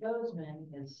city of Bozeman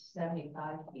is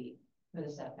 75 feet for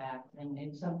the setback, and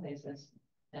in some places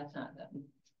that's not done.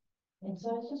 And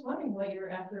so I was just wondering what your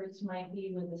efforts might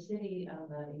be with the city on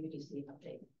the UDC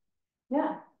update.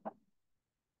 Yeah.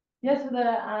 Yeah, so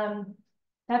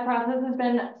that process has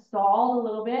been stalled a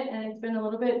little bit, and it's been a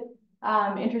little bit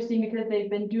interesting because they've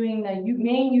been doing the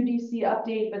main UDC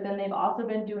update, but then they've also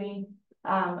been doing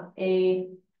a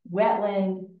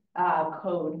wetland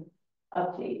code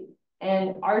update.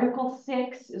 And Article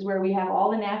 6 is where we have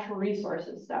all the natural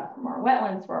resources stuff from our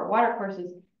wetlands, for our water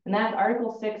courses, and that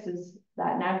Article 6 is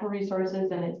that natural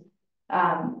resources, and it's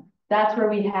that's where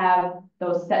we have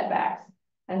those setbacks.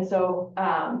 And so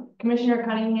Commissioner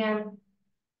Cunningham,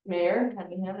 Mayor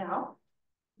Cunningham now,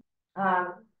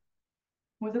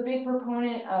 was a big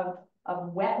proponent of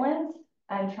wetlands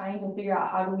and trying to figure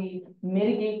out how do we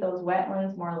mitigate those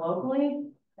wetlands more locally.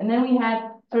 And then we had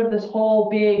sort of this whole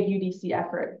big UDC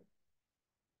effort.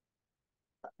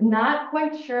 Not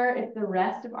quite sure if the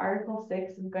rest of Article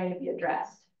 6 is going to be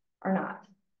addressed or not.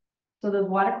 So the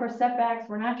watercourse setbacks,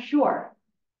 we're not sure.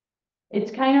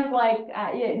 It's kind of like,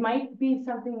 it might be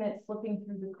something that's slipping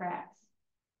through the cracks.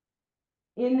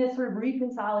 In this sort of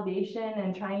reconsolidation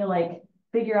and trying to like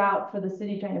figure out, for the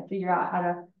city, trying to figure out how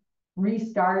to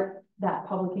restart that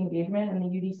public engagement in the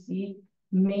UDC,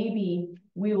 maybe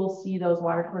we will see those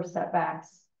watercourse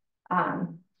setbacks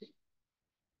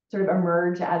sort of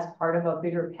emerge as part of a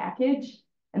bigger package.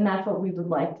 And that's what we would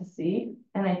like to see.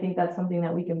 And I think that's something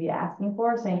that we can be asking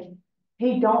for, saying,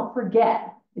 hey, don't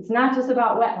forget, it's not just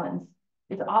about wetlands.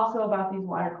 It's also about these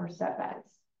watercourse setbacks.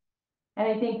 And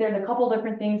I think there's a couple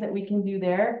different things that we can do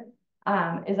there.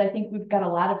 Is I think we've got a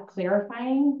lot of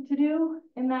clarifying to do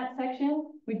in that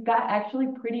section. We've got actually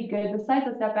pretty good, besides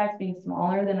the setbacks being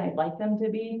smaller than I'd like them to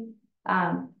be,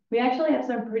 we actually have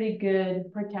some pretty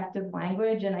good protective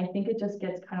language, and I think it just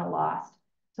gets kind of lost.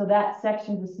 So that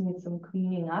section just needs some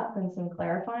cleaning up and some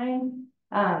clarifying.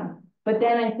 But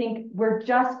then I think we're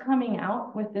just coming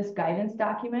out with this guidance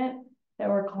document that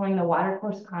we're calling the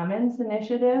Watercourse Commons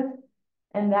Initiative.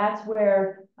 And that's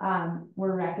where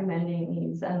we're recommending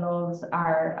these, and those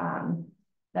are,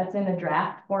 that's in a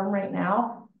draft form right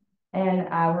now. And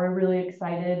we're really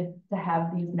excited to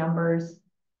have these numbers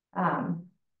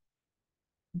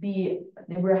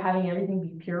we're having everything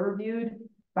be peer reviewed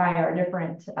by our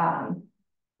different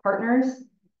partners.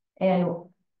 And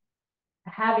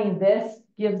having this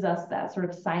gives us that sort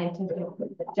of scientific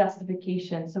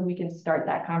justification so we can start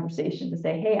that conversation to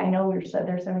say, hey, I know we're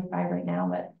they're 75 right now,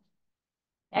 but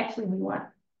actually we want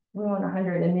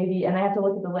 100, and maybe, and I have to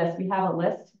look at the list. We have a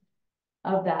list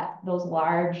of those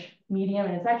large, medium,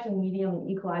 and it's actually medium and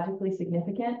ecologically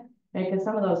significant, right? Because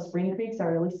some of those spring creeks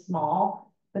are really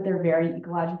small, but they're very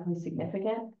ecologically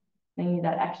significant. They need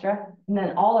that extra. And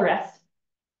then all the rest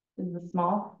is the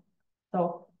small.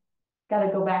 So got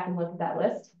to go back and look at that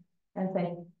list and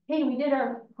say, hey, we did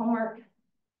our homework.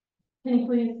 Can you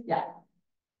please? Yeah.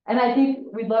 And I think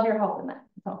we'd love your help in that.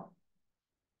 So.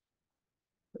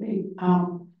 Okay,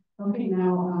 okay,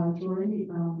 now, Jory,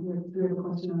 we have a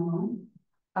question online.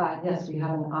 Yes, we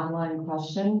have an online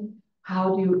question.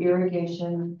 How do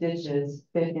irrigation ditches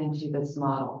fit into this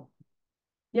model?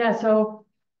 Yeah, so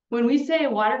when we say a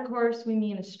water course, we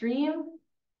mean a stream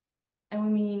and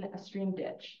we mean a stream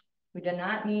ditch. We do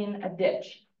not mean a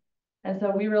ditch. And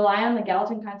so we rely on the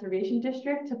Gallatin Conservation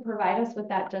District to provide us with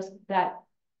that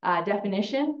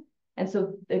definition. And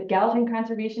so the Gallatin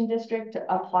Conservation District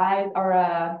applied,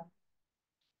 or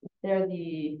they're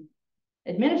the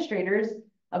administrators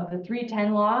of the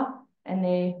 310 law, and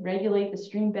they regulate the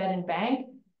stream bed and bank.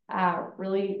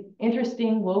 Really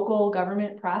interesting local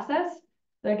government process,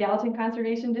 the Gallatin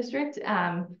Conservation District,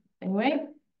 anyway.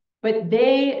 But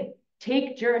they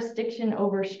take jurisdiction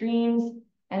over streams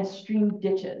and stream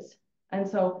ditches. And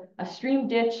so a stream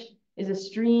ditch is a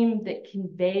stream that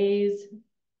conveys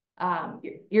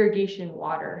irrigation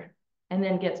water and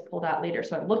then gets pulled out later.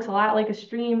 So it looks a lot like a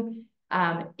stream.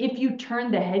 If you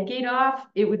turn the head gate off,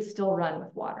 it would still run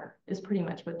with water, is pretty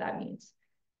much what that means.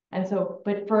 And so,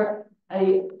 but for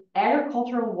a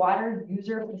agricultural water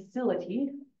user facility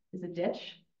is a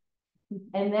ditch.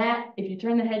 And that, if you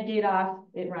turn the head gate off,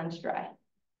 it runs dry.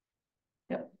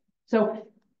 Yep. So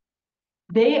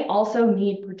they also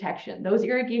need protection. Those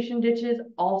irrigation ditches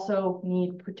also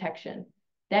need protection.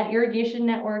 That irrigation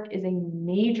network is a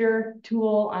major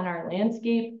tool on our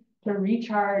landscape to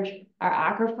recharge our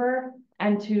aquifer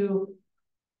and to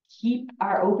keep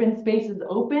our open spaces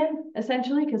open,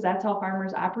 essentially, because that's how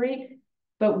farmers operate.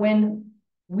 But when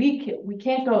we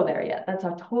can't go there yet. That's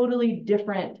a totally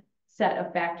different set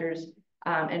of factors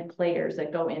and players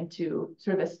that go into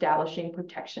sort of establishing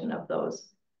protection of those,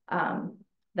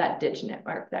 that ditch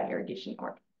network, that irrigation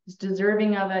network. It's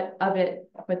deserving of it,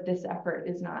 but this effort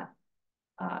is not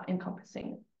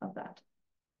encompassing of that.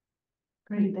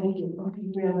 Great, thank you. Okay,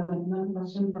 we have another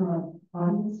question from our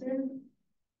audience here.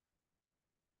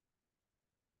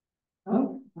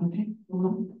 Oh, okay.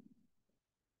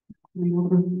 We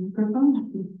over the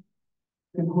microphone. You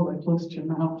can hold it close to your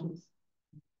mouth.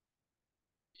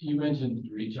 You mentioned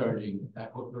recharging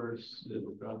aquifers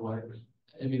with groundwater.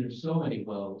 I mean, there's so many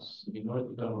wells. I mean, north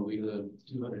of Dummer, we live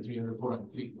 200, 300,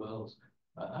 400 feet wells.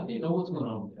 How do you know what's going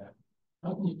on with that?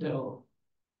 How can you tell?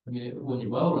 I mean, when your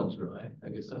well runs dry, I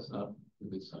guess that's not a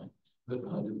good sign. But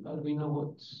how do we know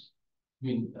what's? I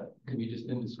mean, can we just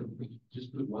indiscriminately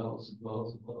just put wells?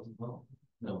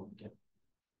 No, we can't.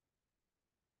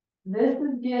 This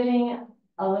is getting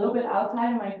a little bit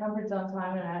outside of my comfort zone, so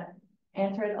I'm gonna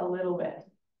answer it a little bit.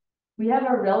 We have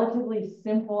a relatively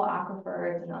simple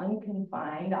aquifer. It's an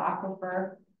unconfined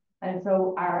aquifer. And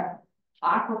so our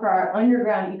aquifer, our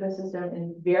underground ecosystem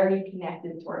is very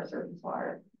connected to our surface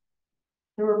water.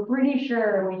 So we're pretty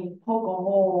sure when you poke a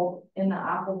hole in the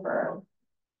aquifer,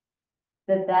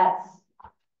 that's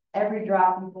every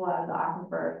drop you pull out of the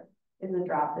aquifer is a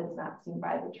drop that's not seen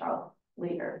by the trout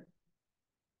later.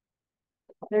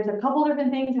 There's a couple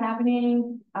different things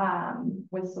happening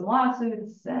with some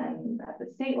lawsuits and at the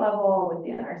state level with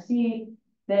the NRC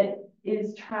that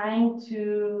is trying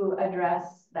to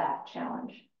address that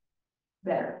challenge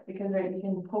better, because you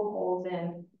can poke holes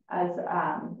in as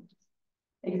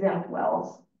exempt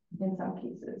wells in some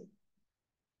cases,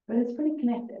 but it's pretty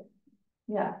connected.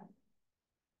 Yeah.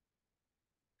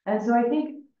 And so I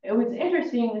think it was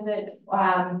interesting that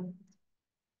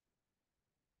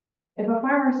if a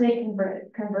farmer, say,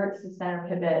 converts to center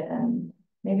pivot and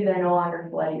maybe they're no longer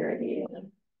flood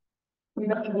irrigating, we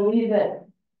don't believe that,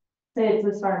 say it's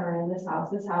this farmer in this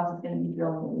house is going to be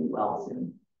drilling a new well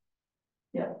soon.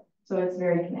 Yeah, so it's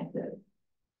very connected.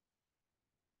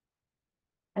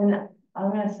 And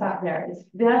I'm going to stop there.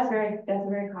 That's a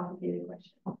very complicated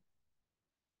question.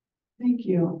 Thank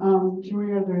you.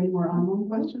 Jory, are there any more online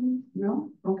questions? No?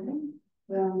 Okay.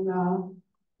 Then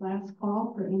last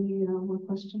call for any more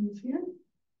questions here.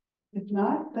 If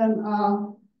not, then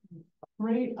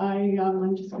great.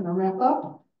 I'm just going to wrap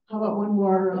up. How about one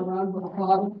more round of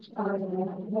applause? I just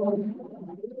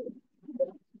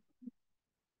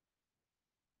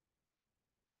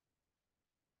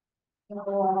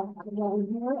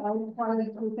wanted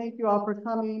to thank you all for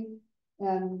coming,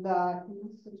 and can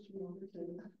you switch me over to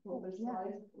the other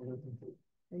slide?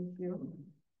 Thank you.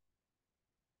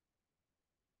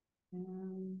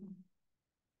 And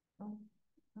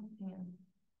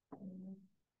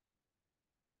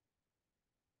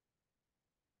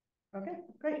okay,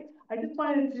 great. I just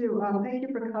wanted to thank you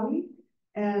for coming,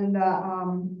 and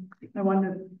I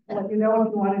wanted to let you know if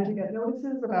you wanted to get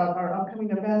notices about our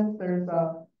upcoming events. There's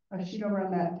a sheet over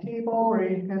on that table where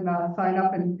you can sign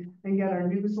up and get our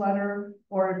newsletter,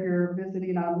 or if you're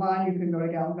visiting online, you can go to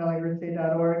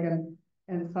GallatinValleyUSA.org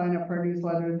and sign up for our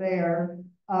newsletter there.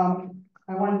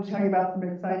 I wanted to tell you about some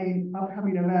exciting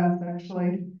upcoming events.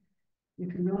 Actually,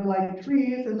 if you really like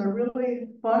trees, there's a really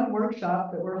fun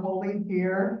workshop that we're holding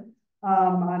here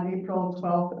on April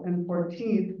 12th and 14th.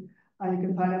 You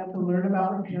can sign up to learn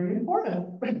about riparian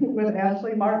forests with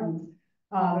Ashley Martins.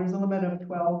 There's a limit of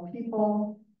 12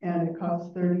 people, and it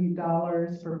costs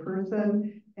 $30 per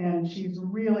person. and she's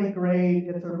really great.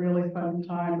 It's a really fun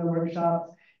time, the workshops,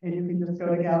 and you can just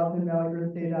go to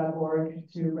GallatinValleyBirthday.org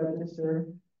to register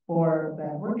for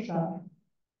that workshop.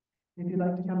 If you'd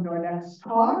like to come to our next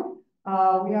talk,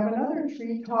 we have another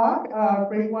tree talk,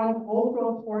 great one, old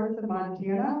growth forests in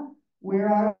Montana. Where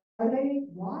are they?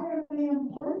 Why are they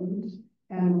important?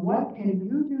 And what can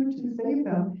you do to save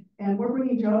them? And we're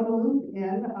bringing Joan Maloof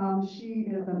in. She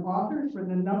is an author for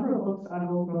a number of books on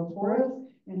old growth forests,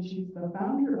 and she's the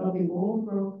founder of the Old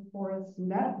Growth Forest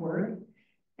Network.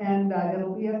 And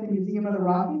it'll be at the Museum of the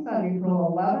Rockies on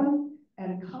April 11th.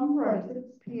 And come for our 6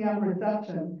 p.m.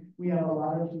 reception. We have a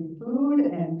lot of free food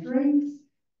and drinks,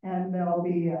 and there'll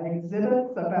be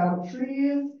exhibits about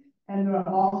trees. And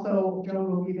also, Joan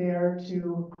will be there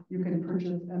you can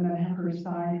purchase and then have her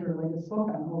sign her latest book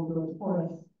on old growth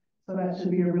forests. So that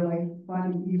should be a really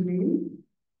fun evening.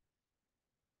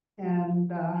 And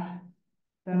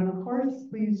then, of course,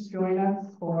 please join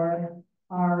us for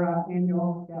our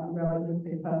annual Gallatin Valley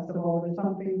Birthday Festival. There's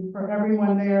something for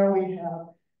everyone there. We have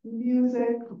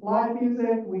music, live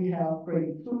music. We have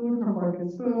great food from Fork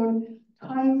and Spoon.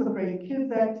 Tons of great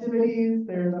kids activities.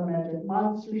 There's a magic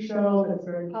monster show that's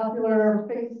very popular,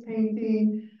 face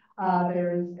painting.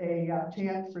 There's a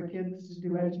chance for kids to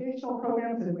do educational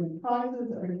programs and win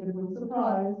prizes. Every kid wins a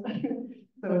prize.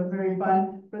 So it's very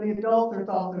fun. For the adults, there's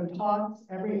also talks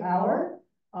every hour.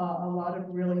 A lot of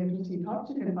really interesting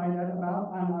talks you can find out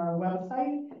about on our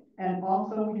website. And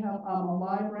also we have a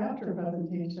live raptor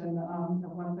presentation at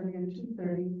 1:30 and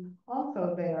 2:30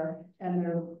 also there. And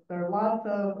there are lots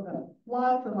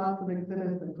and lots of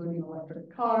exhibits, including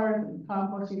electric cars and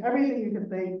composting, everything you can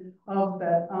think of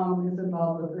that is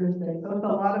involved with Earth Day. So it's a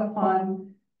lot of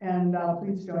fun, and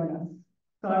please join us.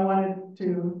 So I wanted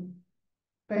to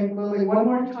thank Lily one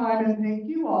more time, and thank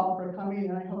you all for coming,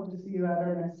 and I hope to see you at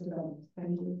our next event.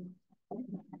 Thank you.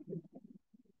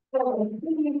 So,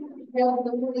 we have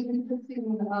the really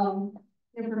interesting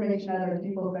information at our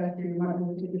table back here. You might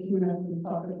want to take a few minutes and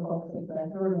talk to the folks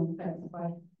at the room. Thanks.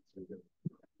 Bye. Thank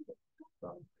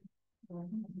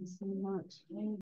you so much.